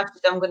I catch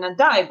it, I'm going to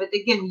die. But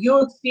again,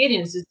 your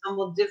experience is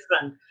somewhat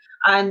different.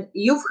 And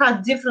you've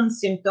had different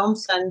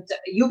symptoms, and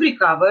you've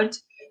recovered,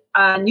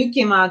 and you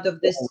came out of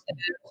this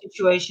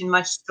situation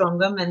much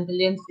stronger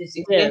mentally and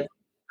physically. Yeah.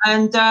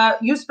 And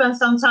you spent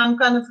some time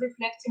kind of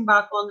reflecting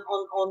back on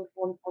who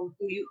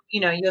you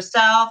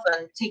yourself,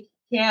 and taking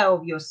care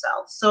of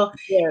yourself. So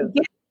again,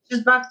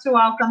 just back to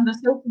our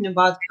conversation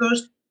about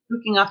first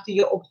looking after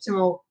your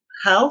optimal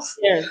health.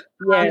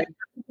 We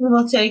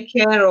will take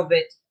care of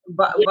it,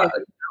 but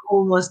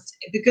almost,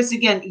 because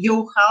again,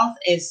 your health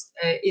is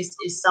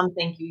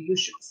something you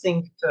should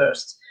think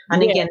first.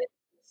 And again,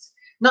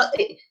 not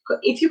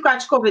if you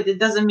catch COVID, it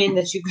doesn't mean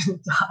that you're going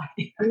to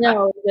die.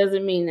 No, it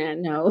doesn't mean that.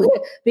 No,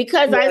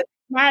 because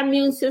my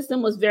immune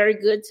system was very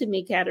good to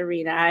me,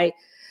 Katerina.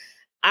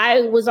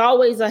 I was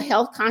always a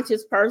health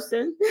conscious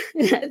person,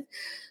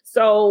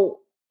 so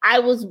I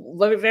was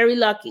very, very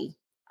lucky.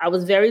 I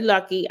was very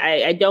lucky.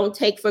 I don't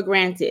take for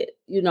granted,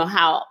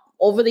 how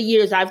over the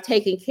years I've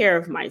taken care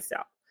of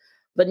myself.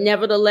 But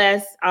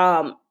nevertheless,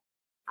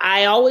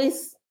 I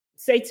always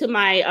say to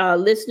my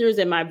listeners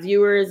and my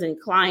viewers and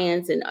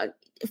clients and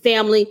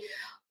family,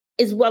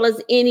 as well as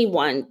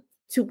anyone,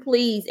 to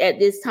please at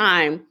this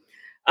time,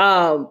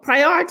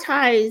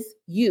 prioritize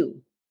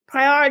you,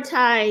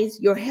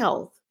 prioritize your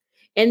health.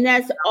 And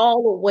that's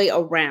all the way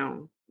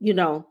around,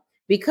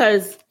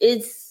 because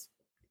it's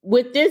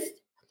with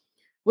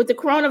the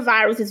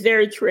coronavirus, it's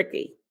very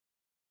tricky.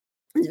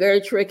 It's very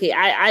tricky.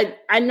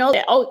 I know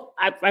that. Oh,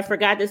 I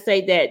forgot to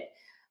say that.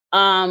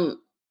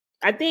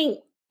 I think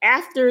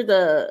after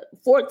the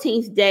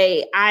 14th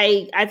day,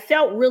 I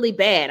felt really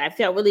bad. I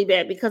felt really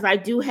bad because I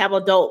do have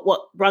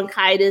adult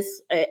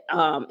bronchitis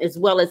as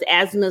well as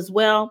asthma as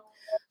well.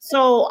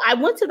 So I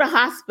went to the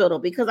hospital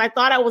because I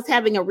thought I was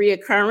having a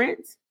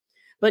reoccurrence.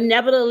 But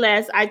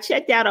nevertheless, I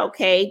checked out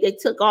okay. They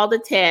took all the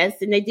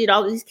tests and they did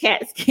all these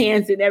CAT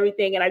scans and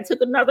everything. And I took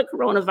another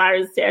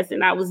coronavirus test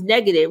and I was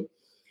negative.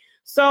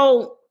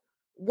 So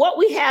what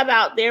we have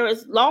out there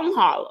is long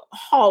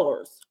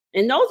haulers.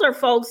 And those are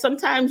folks,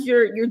 sometimes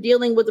you're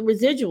dealing with the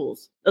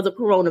residuals of the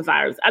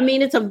coronavirus. I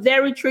mean, it's a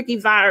very tricky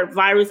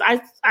virus.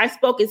 I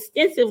spoke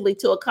extensively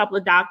to a couple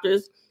of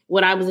doctors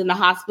when I was in the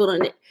hospital.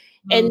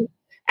 And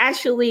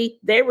actually,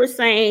 they were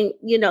saying,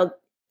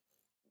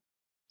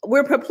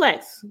 we're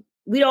perplexed.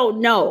 We don't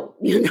know,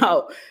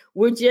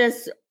 we're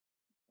just,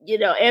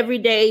 every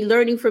day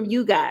learning from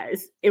you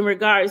guys in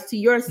regards to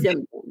your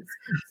symptoms.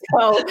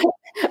 So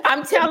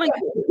I'm telling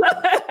you,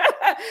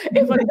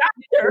 if a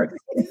doctor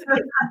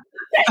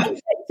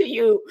says to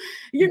you,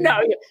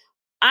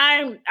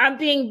 I'm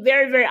being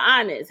very, very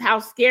honest how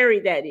scary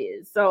that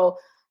is. So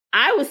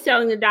I was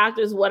telling the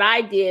doctors what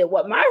I did,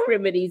 what my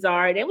remedies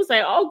are. And it was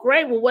like, oh,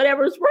 great. Well,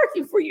 whatever's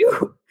working for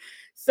you.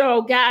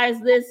 So guys,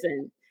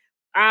 listen,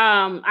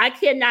 I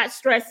cannot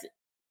stress it.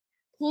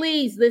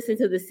 Please listen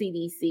to the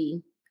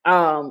CDC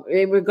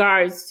in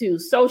regards to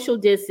social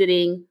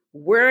distancing,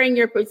 wearing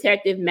your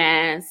protective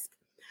mask,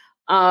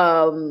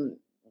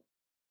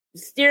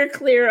 steer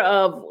clear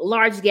of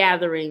large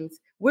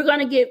gatherings. We're going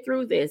to get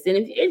through this. And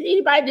if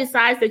anybody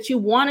decides that you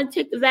want to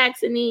take the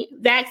vaccine,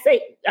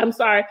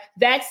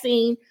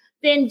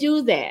 then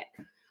do that.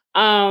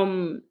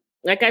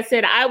 Like I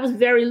said, I was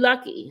very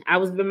lucky.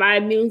 My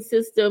immune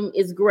system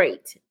is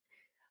great.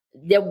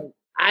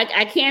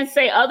 I can't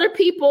say other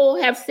people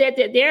have said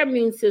that their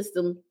immune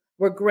system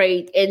were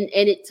great and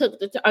it took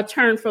a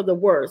turn for the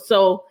worse.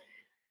 So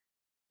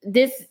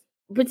this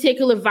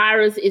particular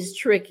virus is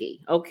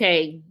tricky.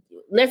 Okay.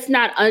 Let's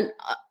not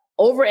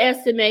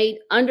underestimate,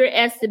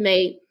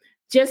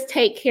 just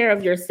take care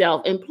of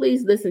yourself. And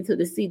please listen to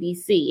the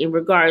CDC in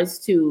regards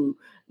to,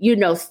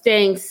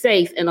 staying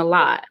safe and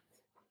alive.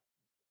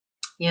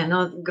 Yeah,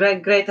 no,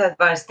 great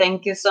advice.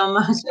 Thank you so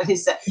much,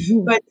 Alyssa.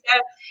 But,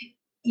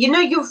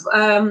 you've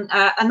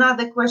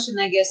another question,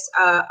 I guess,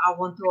 I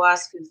want to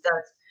ask is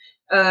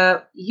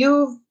that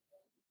you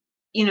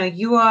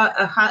are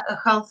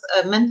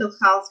a mental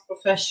health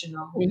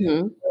professional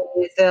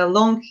with a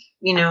long,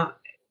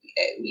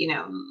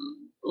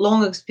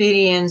 long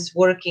experience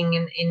working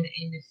in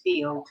the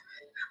field.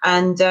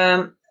 And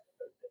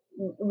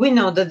we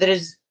know that there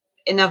is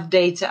enough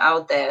data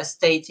out there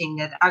stating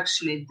that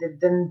actually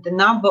the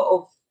number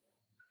of,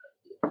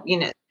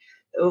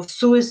 of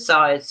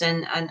suicides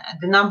and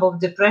the number of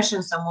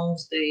depressions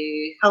amongst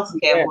the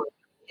healthcare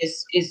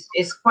workers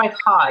is quite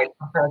high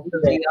compared to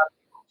the other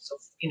groups of,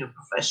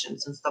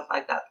 professions and stuff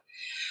like that.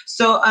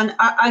 So, and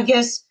I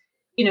guess,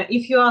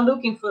 if you are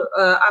looking for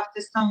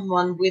after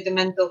someone with a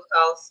mental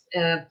health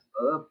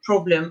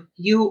problem,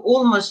 you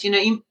almost,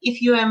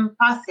 if you're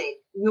empathic,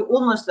 you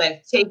almost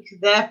like take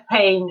their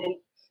pain,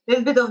 a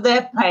little bit of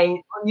their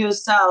pain on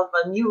yourself,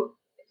 and you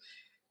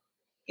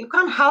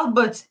can't help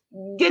but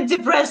get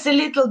depressed a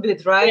little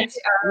bit, right?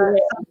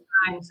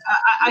 Sometimes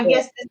I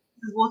guess this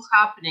is what's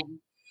happening.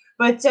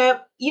 But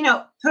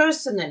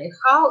personally,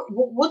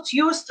 what's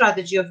your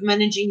strategy of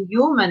managing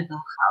your mental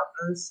health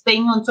and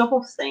staying on top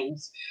of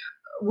things?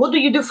 What do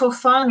you do for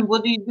fun?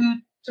 What do you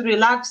do to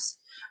relax?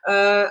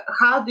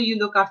 How do you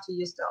look after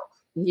yourself?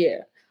 Yeah,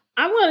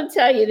 I'm going to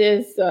tell you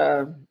this.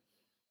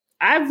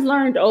 I've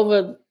learned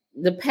over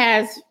the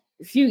past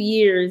few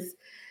years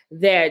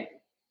that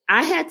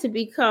I had to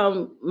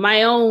become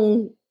my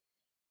own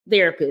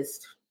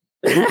therapist.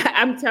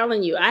 I'm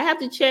telling you, I have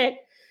to check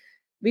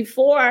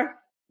before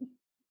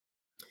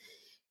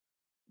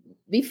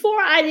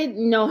I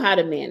didn't know how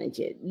to manage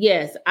it.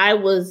 Yes, I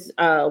was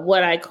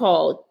what I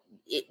call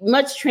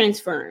much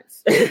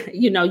transference.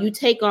 You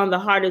take on the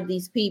heart of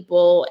these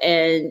people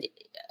and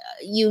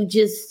you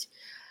just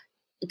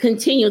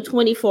continue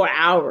 24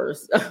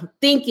 hours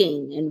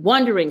thinking and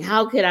wondering,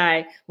 what could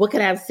I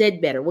have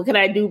said better? What could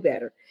I do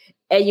better?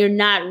 And you're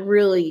not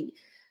really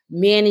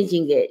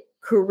managing it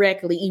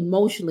correctly,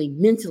 emotionally,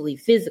 mentally,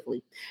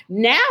 physically.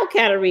 Now,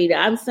 Katerina,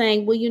 I'm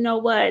saying, well, you know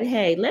what?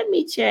 Hey, let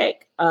me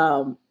check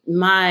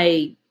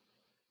my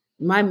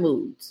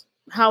moods.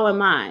 How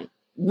am I?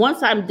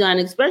 Once I'm done,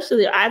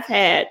 especially I've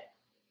had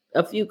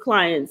a few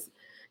clients,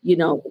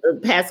 the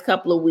past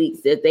couple of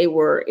weeks that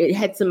it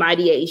had some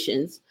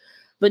ideations,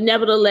 but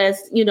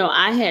nevertheless,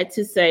 I had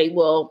to say,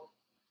 well,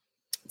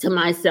 to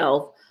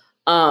myself,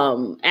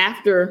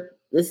 after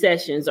the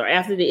sessions or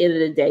after the end of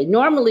the day,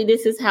 normally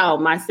this is how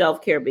my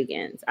self-care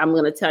begins. I'm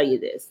going to tell you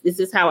this. This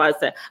is how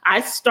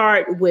I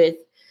start with,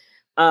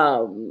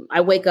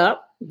 I wake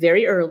up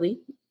very early,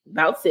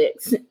 about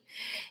 6,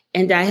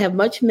 and I have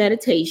much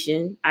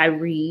meditation. I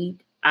read.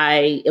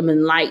 I am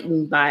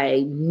enlightened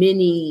by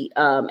many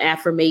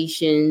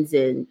affirmations,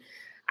 and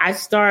I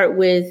start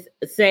with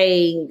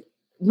saying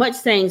much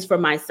sayings for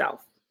myself.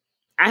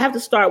 I have to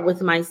start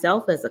with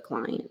myself as a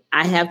client.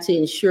 I have to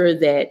ensure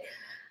that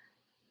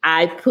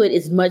I put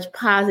as much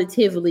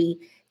positivity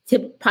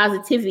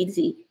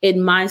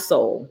in my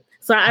soul.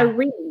 So I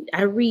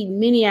read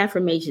many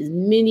affirmations,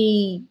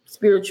 many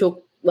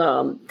spiritual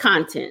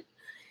content,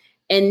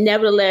 and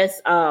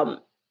nevertheless, and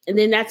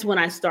then that's when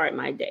I start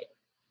my day.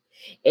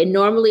 And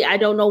normally, I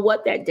don't know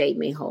what that day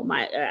may hold.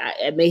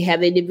 I may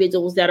have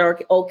individuals that are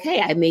okay.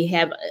 I may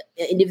have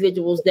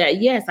individuals that,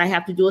 yes, I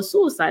have to do a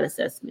suicide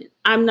assessment.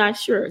 I'm not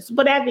sure.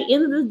 But at the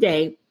end of the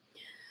day,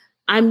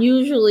 I'm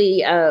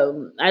usually,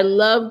 I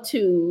love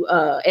to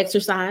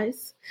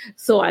exercise.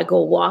 So I go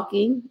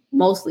walking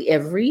mostly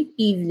every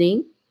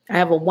evening. I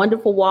have a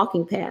wonderful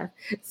walking path.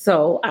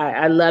 So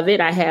I love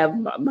it. I have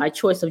my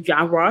choice of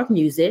genre of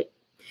music.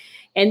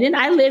 And then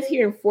I live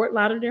here in Fort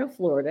Lauderdale,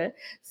 Florida.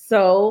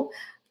 So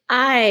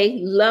I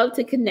love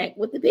to connect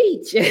with the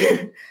beach.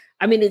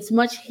 I mean, it's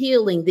much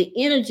healing. The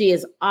energy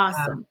is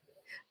awesome.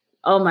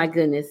 Oh my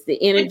goodness,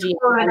 the energy.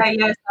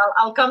 Yes,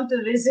 I'll come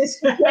to visit.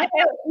 Yes,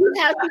 you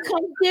have to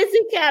come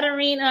visit,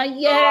 Katerina.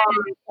 Yes.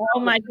 Oh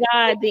my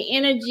God, the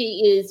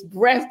energy is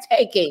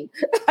breathtaking.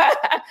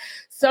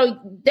 So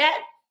that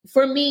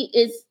for me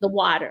is the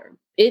water.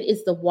 It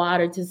is the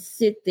water to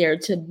sit there,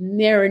 to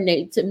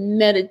marinate, to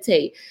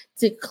meditate,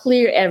 to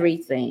clear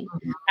everything.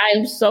 I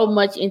am so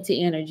much into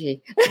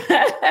energy.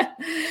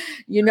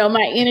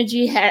 My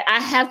energy, I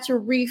have to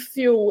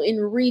refuel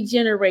and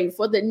regenerate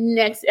for the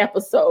next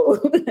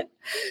episode.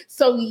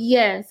 So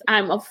yes,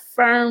 I'm a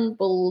firm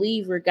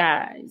believer,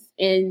 guys,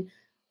 in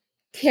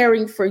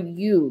caring for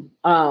you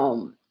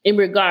in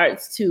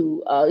regards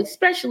to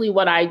especially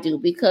what I do,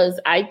 because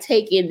I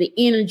take in the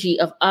energy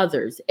of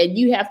others and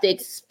you have to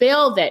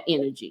expel that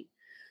energy.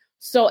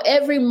 So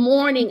every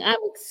morning I'm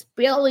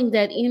expelling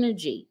that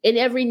energy, and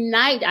every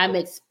night I'm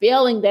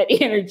expelling that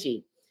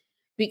energy,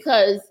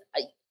 because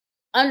I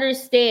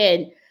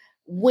understand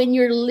when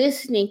you're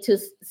listening to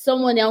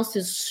someone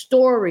else's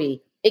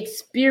story,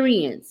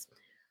 experience,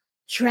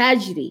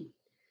 tragedy,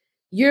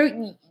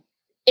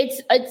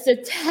 it's a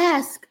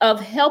task of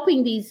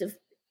helping these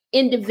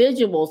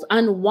individuals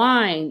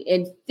unwind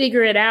and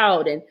figure it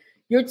out. And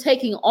you're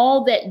taking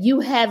all that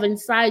you have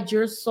inside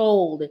your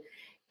soul,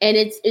 and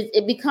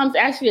it becomes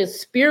actually a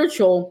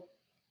spiritual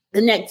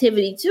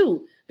connectivity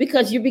too,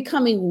 because you're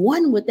becoming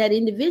one with that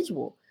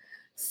individual.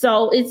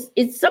 So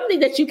it's something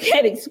that you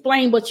can't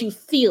explain, but you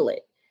feel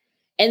it.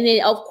 And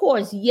then, of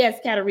course, yes,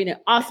 Katerina,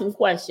 awesome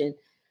question.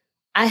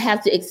 I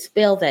have to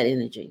expel that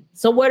energy.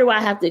 So where do I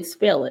have to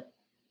expel it?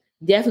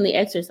 Definitely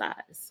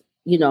exercise,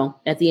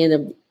 at the end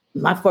of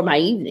for my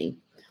evening.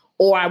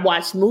 Or I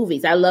watch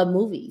movies. I love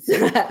movies.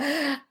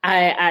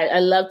 I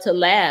love to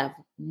laugh,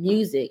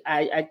 music.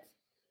 I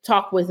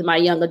talk with my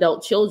young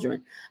adult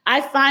children. I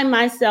find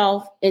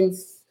myself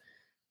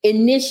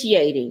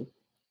initiating,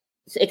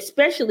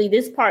 especially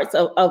this parts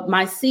of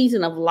my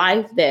season of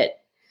life,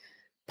 that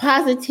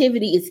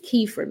positivity is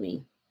key for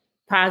me.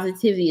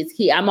 Positivity is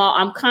key.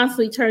 I'm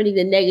constantly turning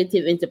the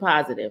negative into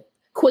positive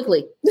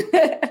quickly.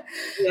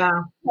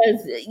 Yeah.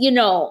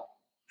 Because,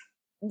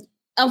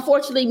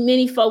 unfortunately,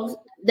 many folks,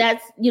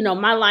 that's,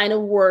 my line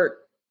of work,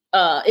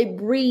 it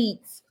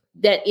breeds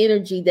that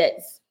energy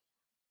that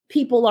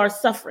people are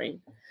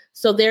suffering.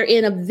 So they're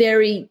in a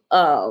very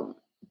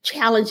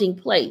challenging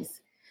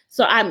place.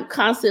 So I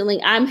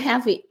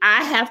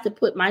have to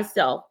put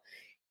myself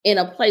in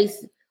a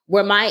place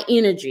where my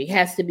energy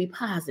has to be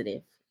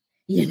positive,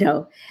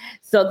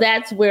 So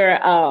that's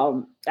where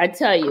I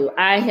tell you,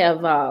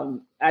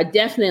 I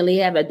definitely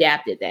have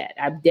adapted that.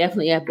 I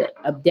definitely have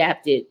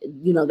adapted,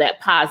 that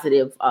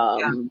positive.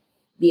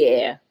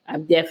 Yeah,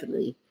 I'm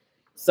definitely.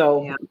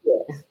 So, yeah.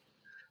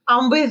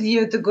 I'm with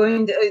you to go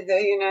in,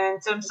 in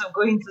terms of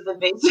going to the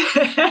beach.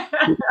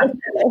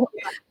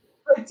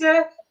 But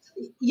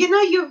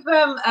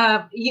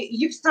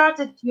you've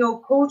started your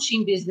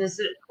coaching business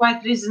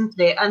quite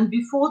recently, and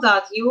before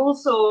that, you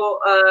also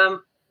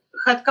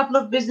had a couple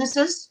of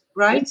businesses,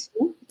 right?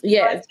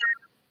 Yes.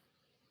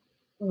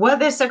 But, were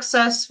they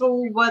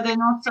successful? Were they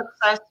not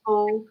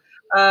successful?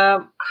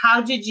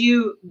 How did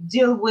you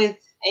deal with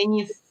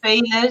any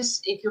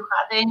failures, if you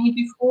had any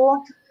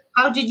before?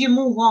 How did you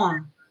move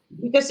on?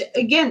 Because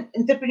again,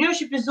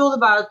 entrepreneurship is all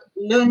about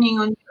learning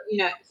on,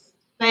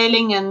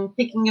 failing and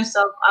picking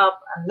yourself up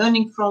and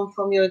learning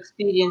from your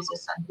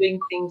experiences and doing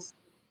things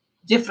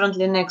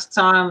differently next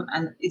time.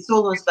 And it's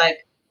almost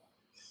like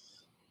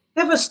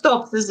never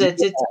stops, is it?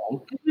 It's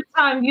every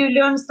time you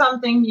learn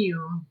something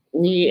new.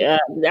 Yeah,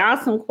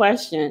 awesome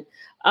question.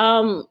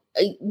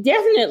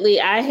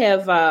 Definitely, I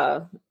have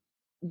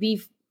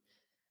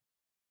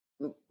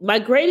my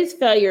greatest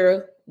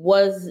failure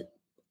was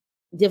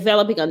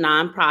developing a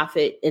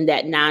nonprofit, and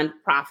that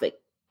nonprofit,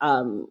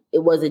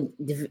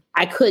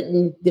 I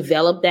couldn't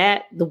develop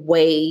that the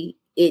way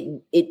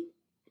it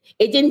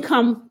didn't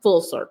come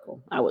full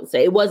circle. I would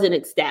say it wasn't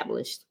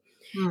established.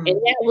 And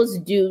that was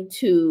due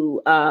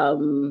to,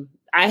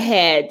 I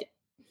had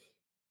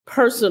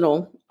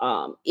personal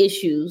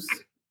issues,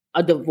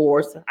 a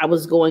divorce. I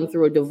was going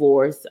through a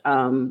divorce.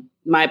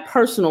 My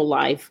personal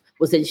life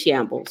was in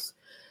shambles.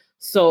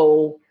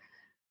 So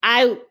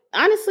I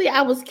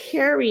was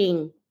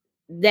carrying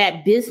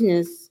that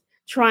business,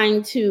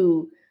 trying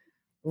to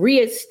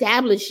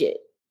reestablish it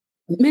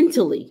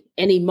mentally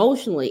and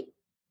emotionally.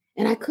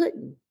 And I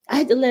couldn't. I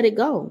had to let it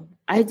go.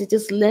 I had to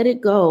just let it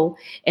go.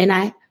 And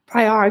I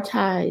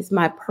prioritized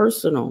my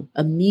personal,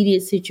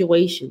 immediate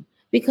situation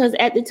because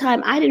at the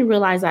time I didn't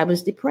realize I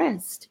was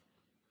depressed.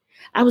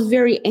 I was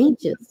very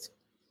anxious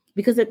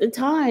because at the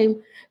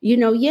time,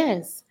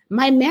 yes,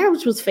 my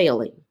marriage was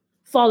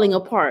falling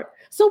apart.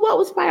 So what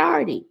was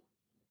priority?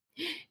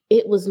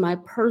 It was my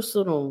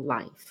personal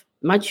life.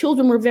 My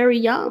children were very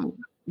young.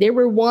 They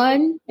were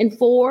 1 and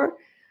 4,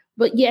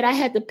 but yet I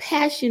had the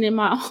passion in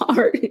my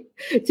heart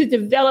to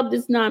develop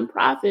this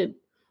nonprofit.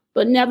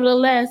 But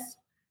nevertheless,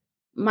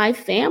 my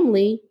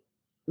family,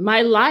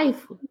 my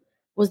life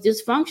was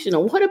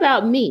dysfunctional. What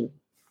about me?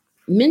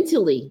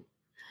 Mentally,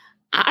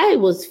 I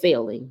was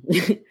failing.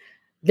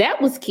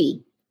 That was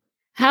key.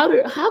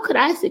 How could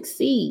I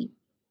succeed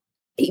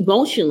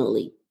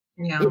emotionally,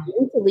 and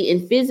mentally,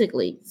 and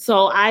physically?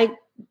 So I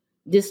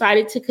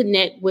decided to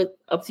connect with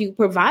a few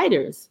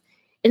providers,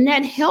 and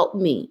that helped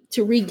me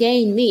to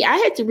regain me. I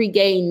had to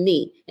regain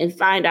me and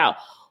find out,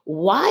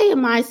 why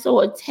am I so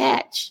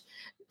attached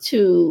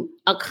to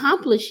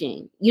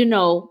accomplishing, in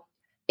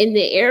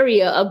the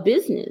area of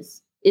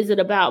business? Is it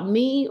about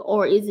me,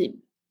 or is it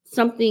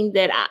something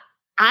that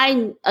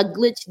I'm a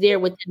glitch there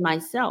within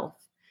myself?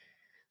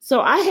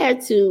 So I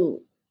had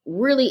to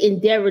really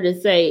endeavor to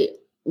say,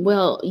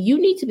 well, you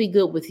need to be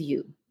good with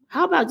you.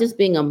 How about just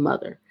being a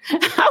mother?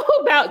 How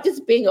about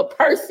just being a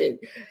person?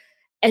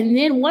 And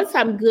then once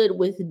I'm good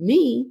with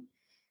me,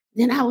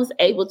 then I was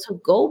able to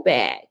go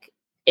back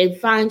and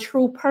find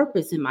true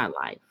purpose in my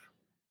life.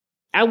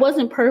 I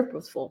wasn't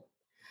purposeful,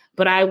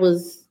 but I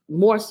was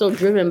more so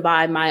driven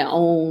by my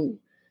own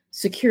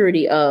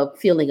security of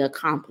feeling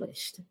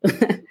accomplished.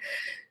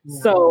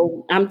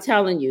 So I'm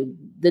telling you,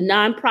 the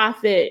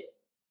nonprofit,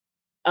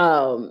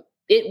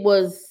 it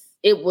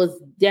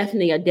was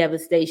definitely a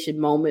devastation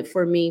moment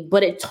for me,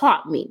 but it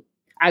taught me.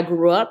 I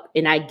grew up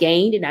and I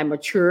gained and I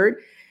matured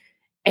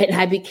and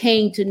I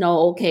became to know,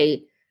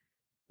 okay,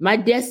 my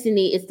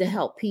destiny is to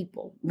help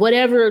people,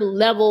 whatever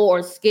level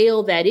or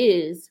scale that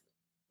is,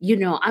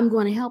 I'm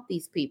going to help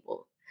these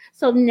people.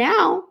 So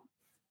now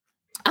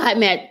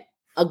I'm at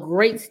a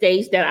great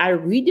stage that I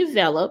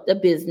redeveloped a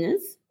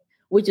business,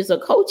 which is a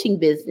coaching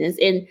business.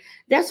 And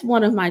that's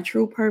one of my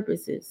true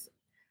purposes.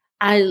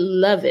 I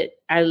love it.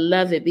 I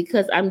love it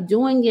because I'm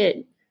doing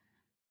it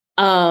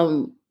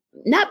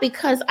not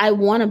because I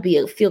want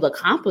to feel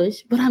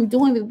accomplished, but I'm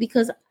doing it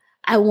because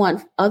I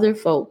want other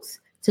folks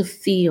to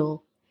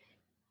feel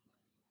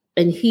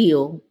and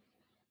heal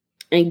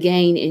and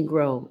gain and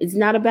grow. It's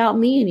not about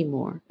me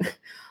anymore,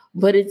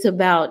 but it's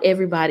about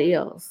everybody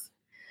else.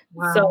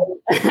 Wow. So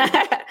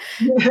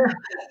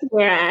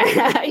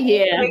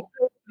yeah.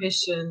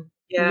 Mission.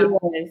 Yeah.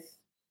 Yes.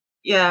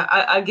 Yeah,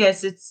 I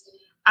guess it's,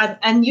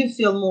 and you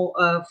feel more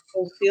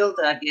fulfilled,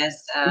 I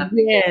guess.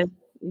 Yes.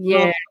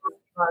 Yes.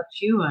 About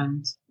you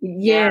and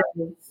Yes.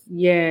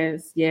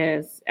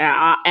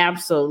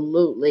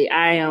 Absolutely.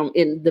 I am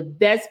in the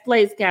best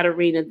place,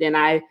 Katerina, than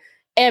I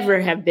ever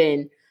have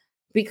been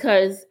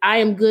because I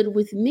am good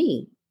with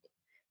me.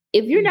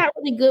 If you're not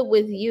really good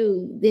with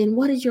you, then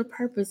what is your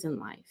purpose in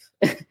life?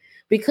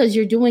 Because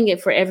you're doing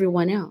it for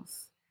everyone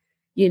else.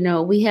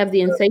 We have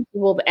the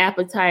insatiable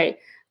appetite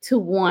to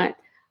want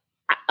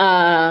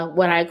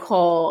what I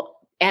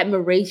call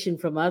admiration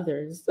from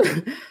others.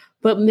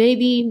 But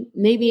maybe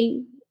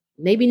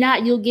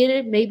not you'll get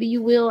it. Maybe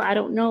you will. I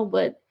don't know.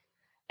 But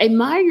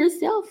admire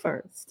yourself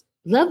first.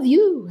 Love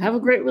you. Have a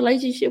great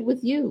relationship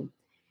with you.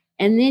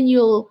 And then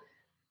you'll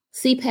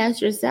see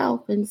past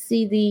yourself and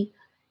see the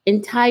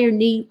entire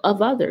need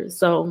of others.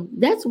 So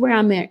that's where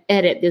I'm at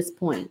this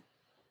point.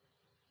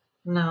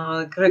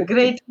 No,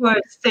 great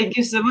words. Thank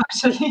you so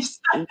much, Alisa.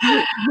 Well,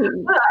 I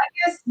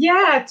guess,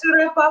 to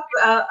wrap up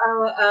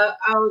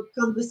our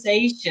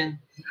conversation,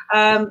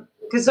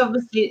 because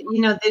obviously,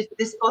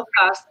 this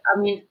podcast, I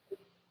mean,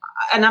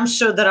 and I'm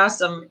sure there are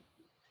some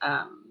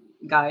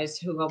guys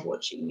who are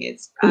watching it,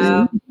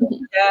 and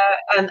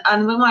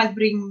we might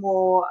bring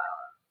more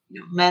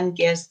men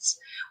guests.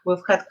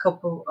 We've had a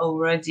couple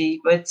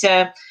already, but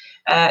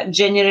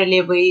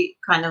generally we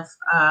kind of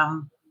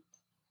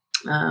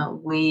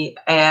we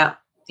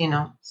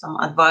some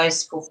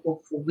advice for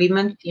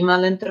women,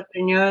 female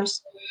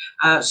entrepreneurs,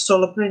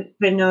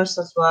 solopreneurs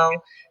as well.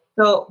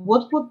 So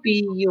what would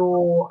be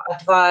your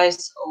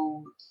advice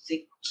or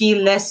the key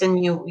lesson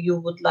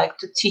you would like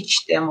to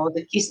teach them, or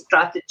the key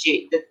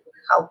strategy that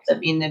would help them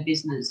in their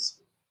business?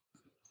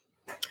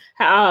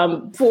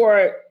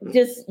 For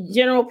just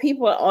general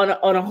people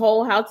on a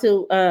whole, how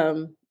to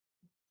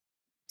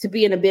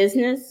be in a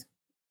business?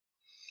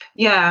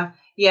 Yeah,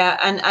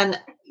 and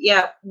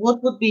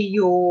what would be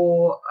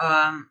your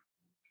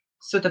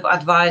sort of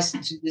advice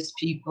to these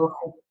people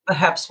who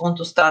perhaps want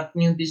to start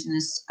new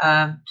business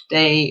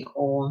today,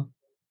 or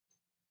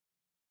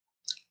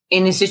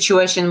in a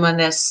situation when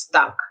they're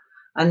stuck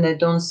and they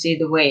don't see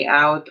the way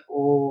out,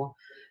 or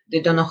they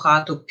don't know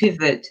how to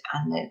pivot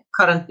and the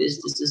current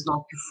business is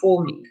not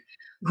performing.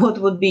 What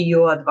would be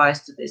your advice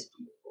to these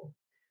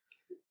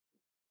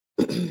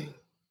people?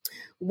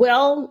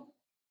 Well,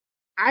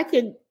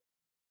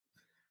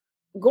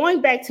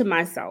 going back to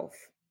myself,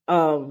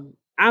 I'm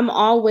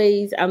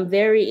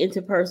very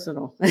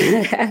interpersonal.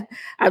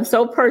 I'm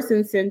so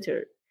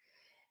person-centered.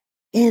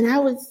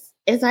 And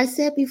as I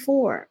said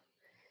before,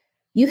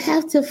 you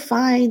have to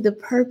find the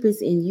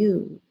purpose in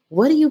you.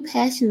 What are you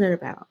passionate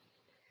about?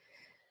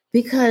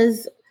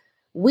 Because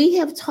we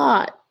have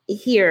taught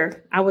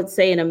here, I would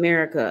say in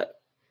America,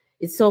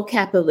 it's so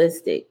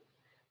capitalistic.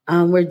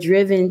 We're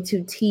driven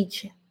to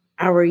teach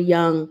our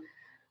young,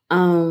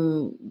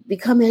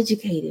 become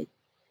educated,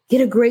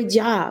 get a great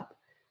job.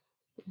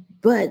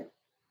 But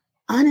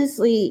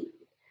honestly,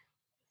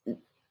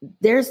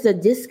 there's the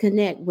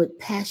disconnect with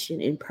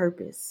passion and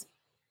purpose.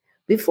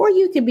 Before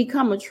you can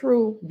become a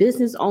true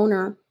business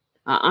owner,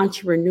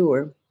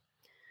 entrepreneur,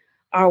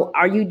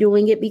 are you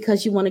doing it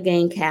because you want to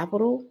gain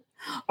capital?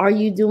 Are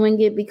you doing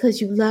it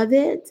because you love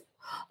it?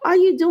 Are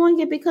you doing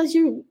it because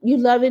you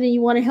love it and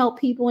you want to help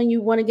people and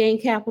you want to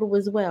gain capital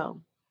as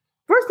well?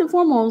 First and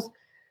foremost,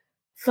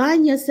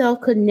 find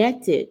yourself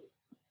connected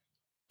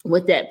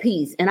with that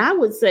piece. And I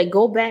would say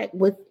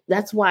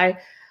that's why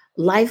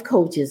life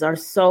coaches are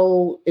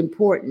so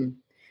important,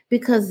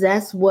 because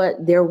that's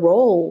what their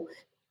role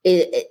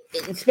is,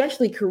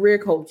 especially career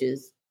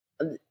coaches.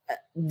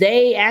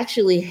 They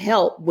actually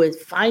help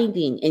with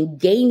finding and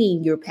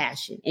gaining your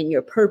passion and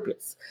your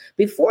purpose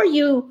before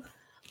you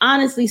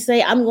honestly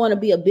say, I'm going to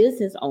be a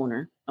business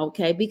owner.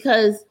 Okay.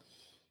 Because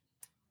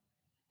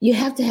you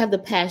have to have the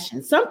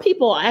passion. Some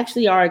people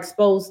actually are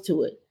exposed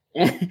to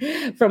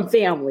it from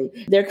family.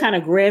 They're kind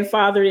of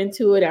grandfathered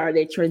into it, or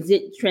they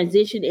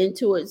transition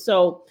into it.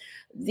 So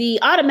the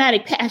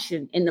automatic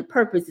passion and the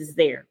purpose is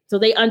there. So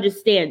they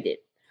understand it.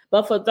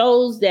 But for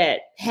those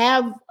that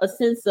have a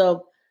sense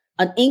of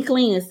an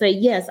inkling and say,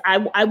 yes,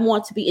 I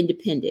want to be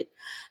independent.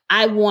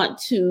 I want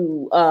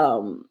to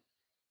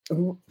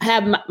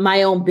have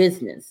my own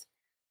business.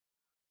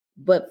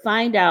 But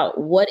find out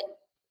what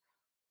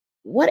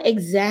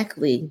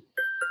exactly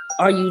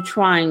are you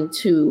trying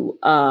to,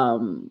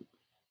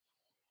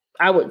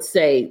 I would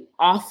say,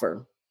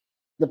 offer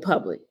the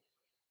public.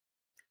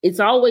 It's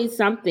always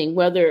something,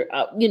 whether,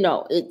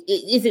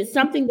 is it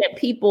something that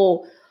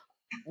people,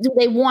 do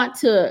they want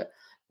to,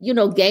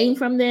 gain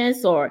from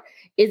this, or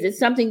is it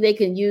something they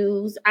can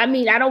use? I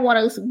mean, I don't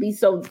want to be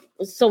so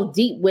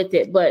deep with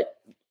it, but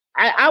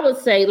I would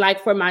say,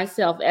 like for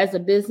myself as a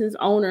business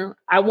owner,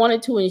 I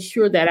wanted to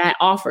ensure that I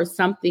offer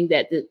something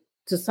that the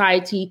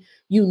society,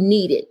 you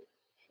need it,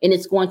 and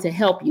it's going to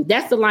help you.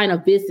 That's the line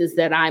of business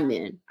that I'm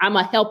in. I'm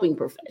a helping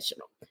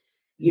professional.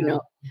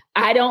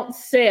 I don't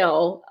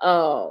sell,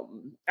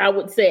 I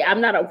would say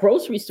I'm not a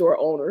grocery store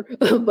owner,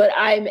 but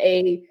I'm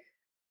a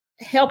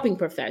helping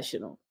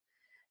professional.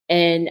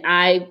 And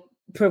I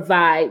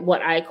provide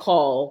what I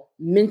call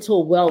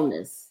mental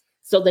wellness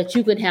so that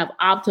you can have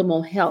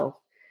optimal health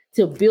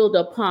to build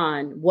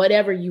upon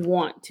whatever you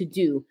want to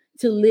do,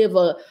 to live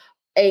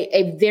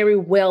a very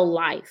well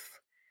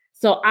life.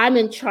 So I'm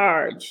in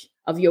charge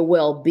of your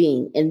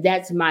well-being, and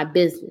that's my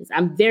business.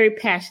 I'm very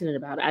passionate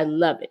about it. I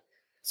love it.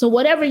 So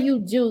whatever you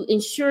do,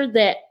 ensure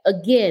that,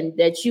 again,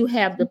 that you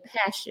have the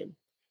passion,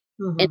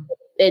 and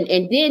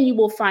then you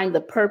will find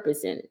the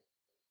purpose in it.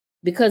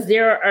 Because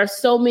there are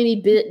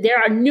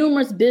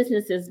numerous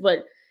businesses,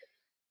 but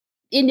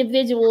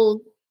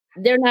individuals,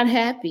 they're not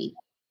happy.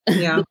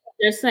 Yeah.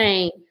 They're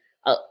saying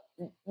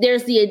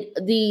there's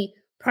the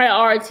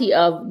priority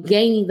of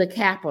gaining the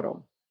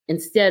capital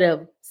instead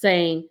of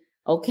saying,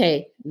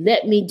 okay,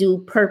 let me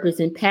do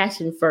purpose and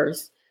passion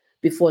first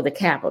before the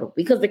capital,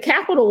 because the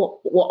capital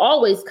will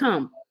always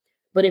come.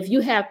 But if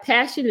you have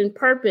passion and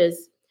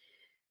purpose,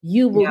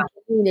 you will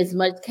gain as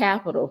much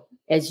capital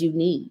as you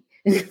need.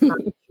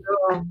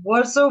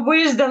 Words of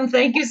wisdom.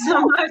 Thank you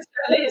so much,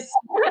 Alice.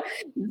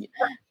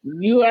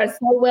 You are so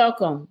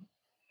welcome.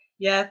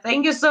 Yeah,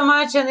 thank you so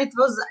much. And it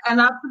was an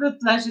absolute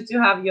pleasure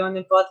to have you on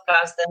the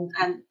podcast.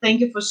 And thank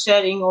you for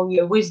sharing all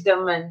your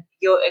wisdom and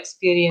your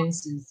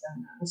experiences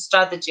and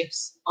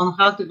strategies on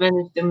how to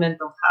manage the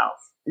mental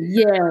health.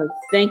 Yes,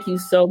 thank you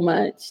so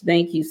much.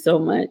 Thank you so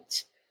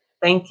much.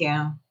 Thank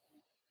you.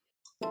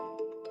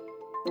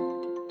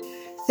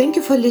 Thank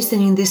you for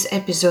listening to this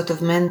episode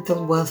of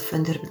Mental Wealth for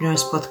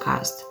Entrepreneurs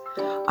podcast.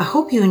 I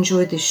hope you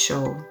enjoyed this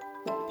show.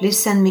 Please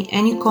send me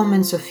any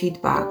comments or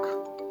feedback.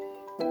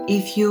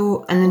 If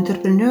you're an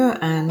entrepreneur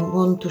and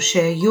want to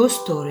share your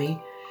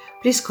story,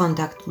 please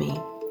contact me.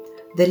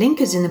 The link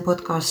is in the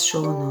podcast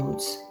show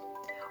notes.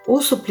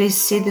 Also, please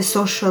see the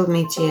social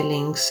media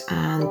links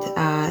and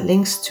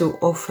links to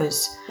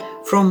offers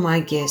from my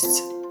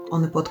guests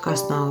on the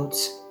podcast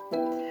notes.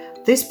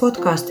 This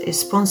podcast is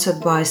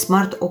sponsored by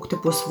Smart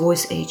Octopus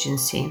Voice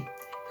Agency,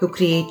 who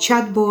create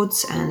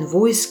chatbots and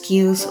voice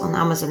skills on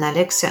Amazon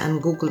Alexa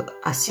and Google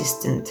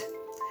Assistant.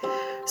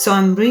 So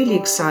I'm really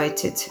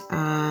excited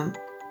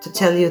to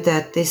tell you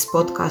that this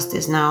podcast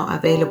is now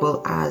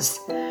available as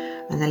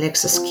an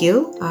Alexa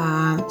skill.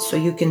 So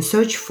you can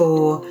search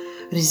for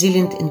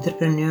Resilient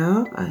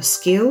Entrepreneur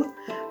skill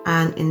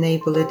and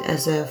enable it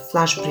as a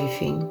flash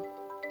briefing.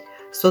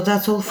 So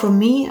that's all from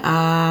me.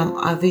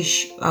 I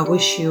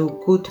wish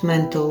you good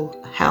mental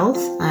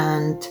health,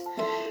 and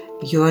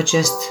you are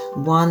just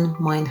one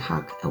mind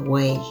hack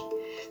away.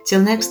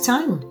 Till next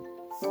time.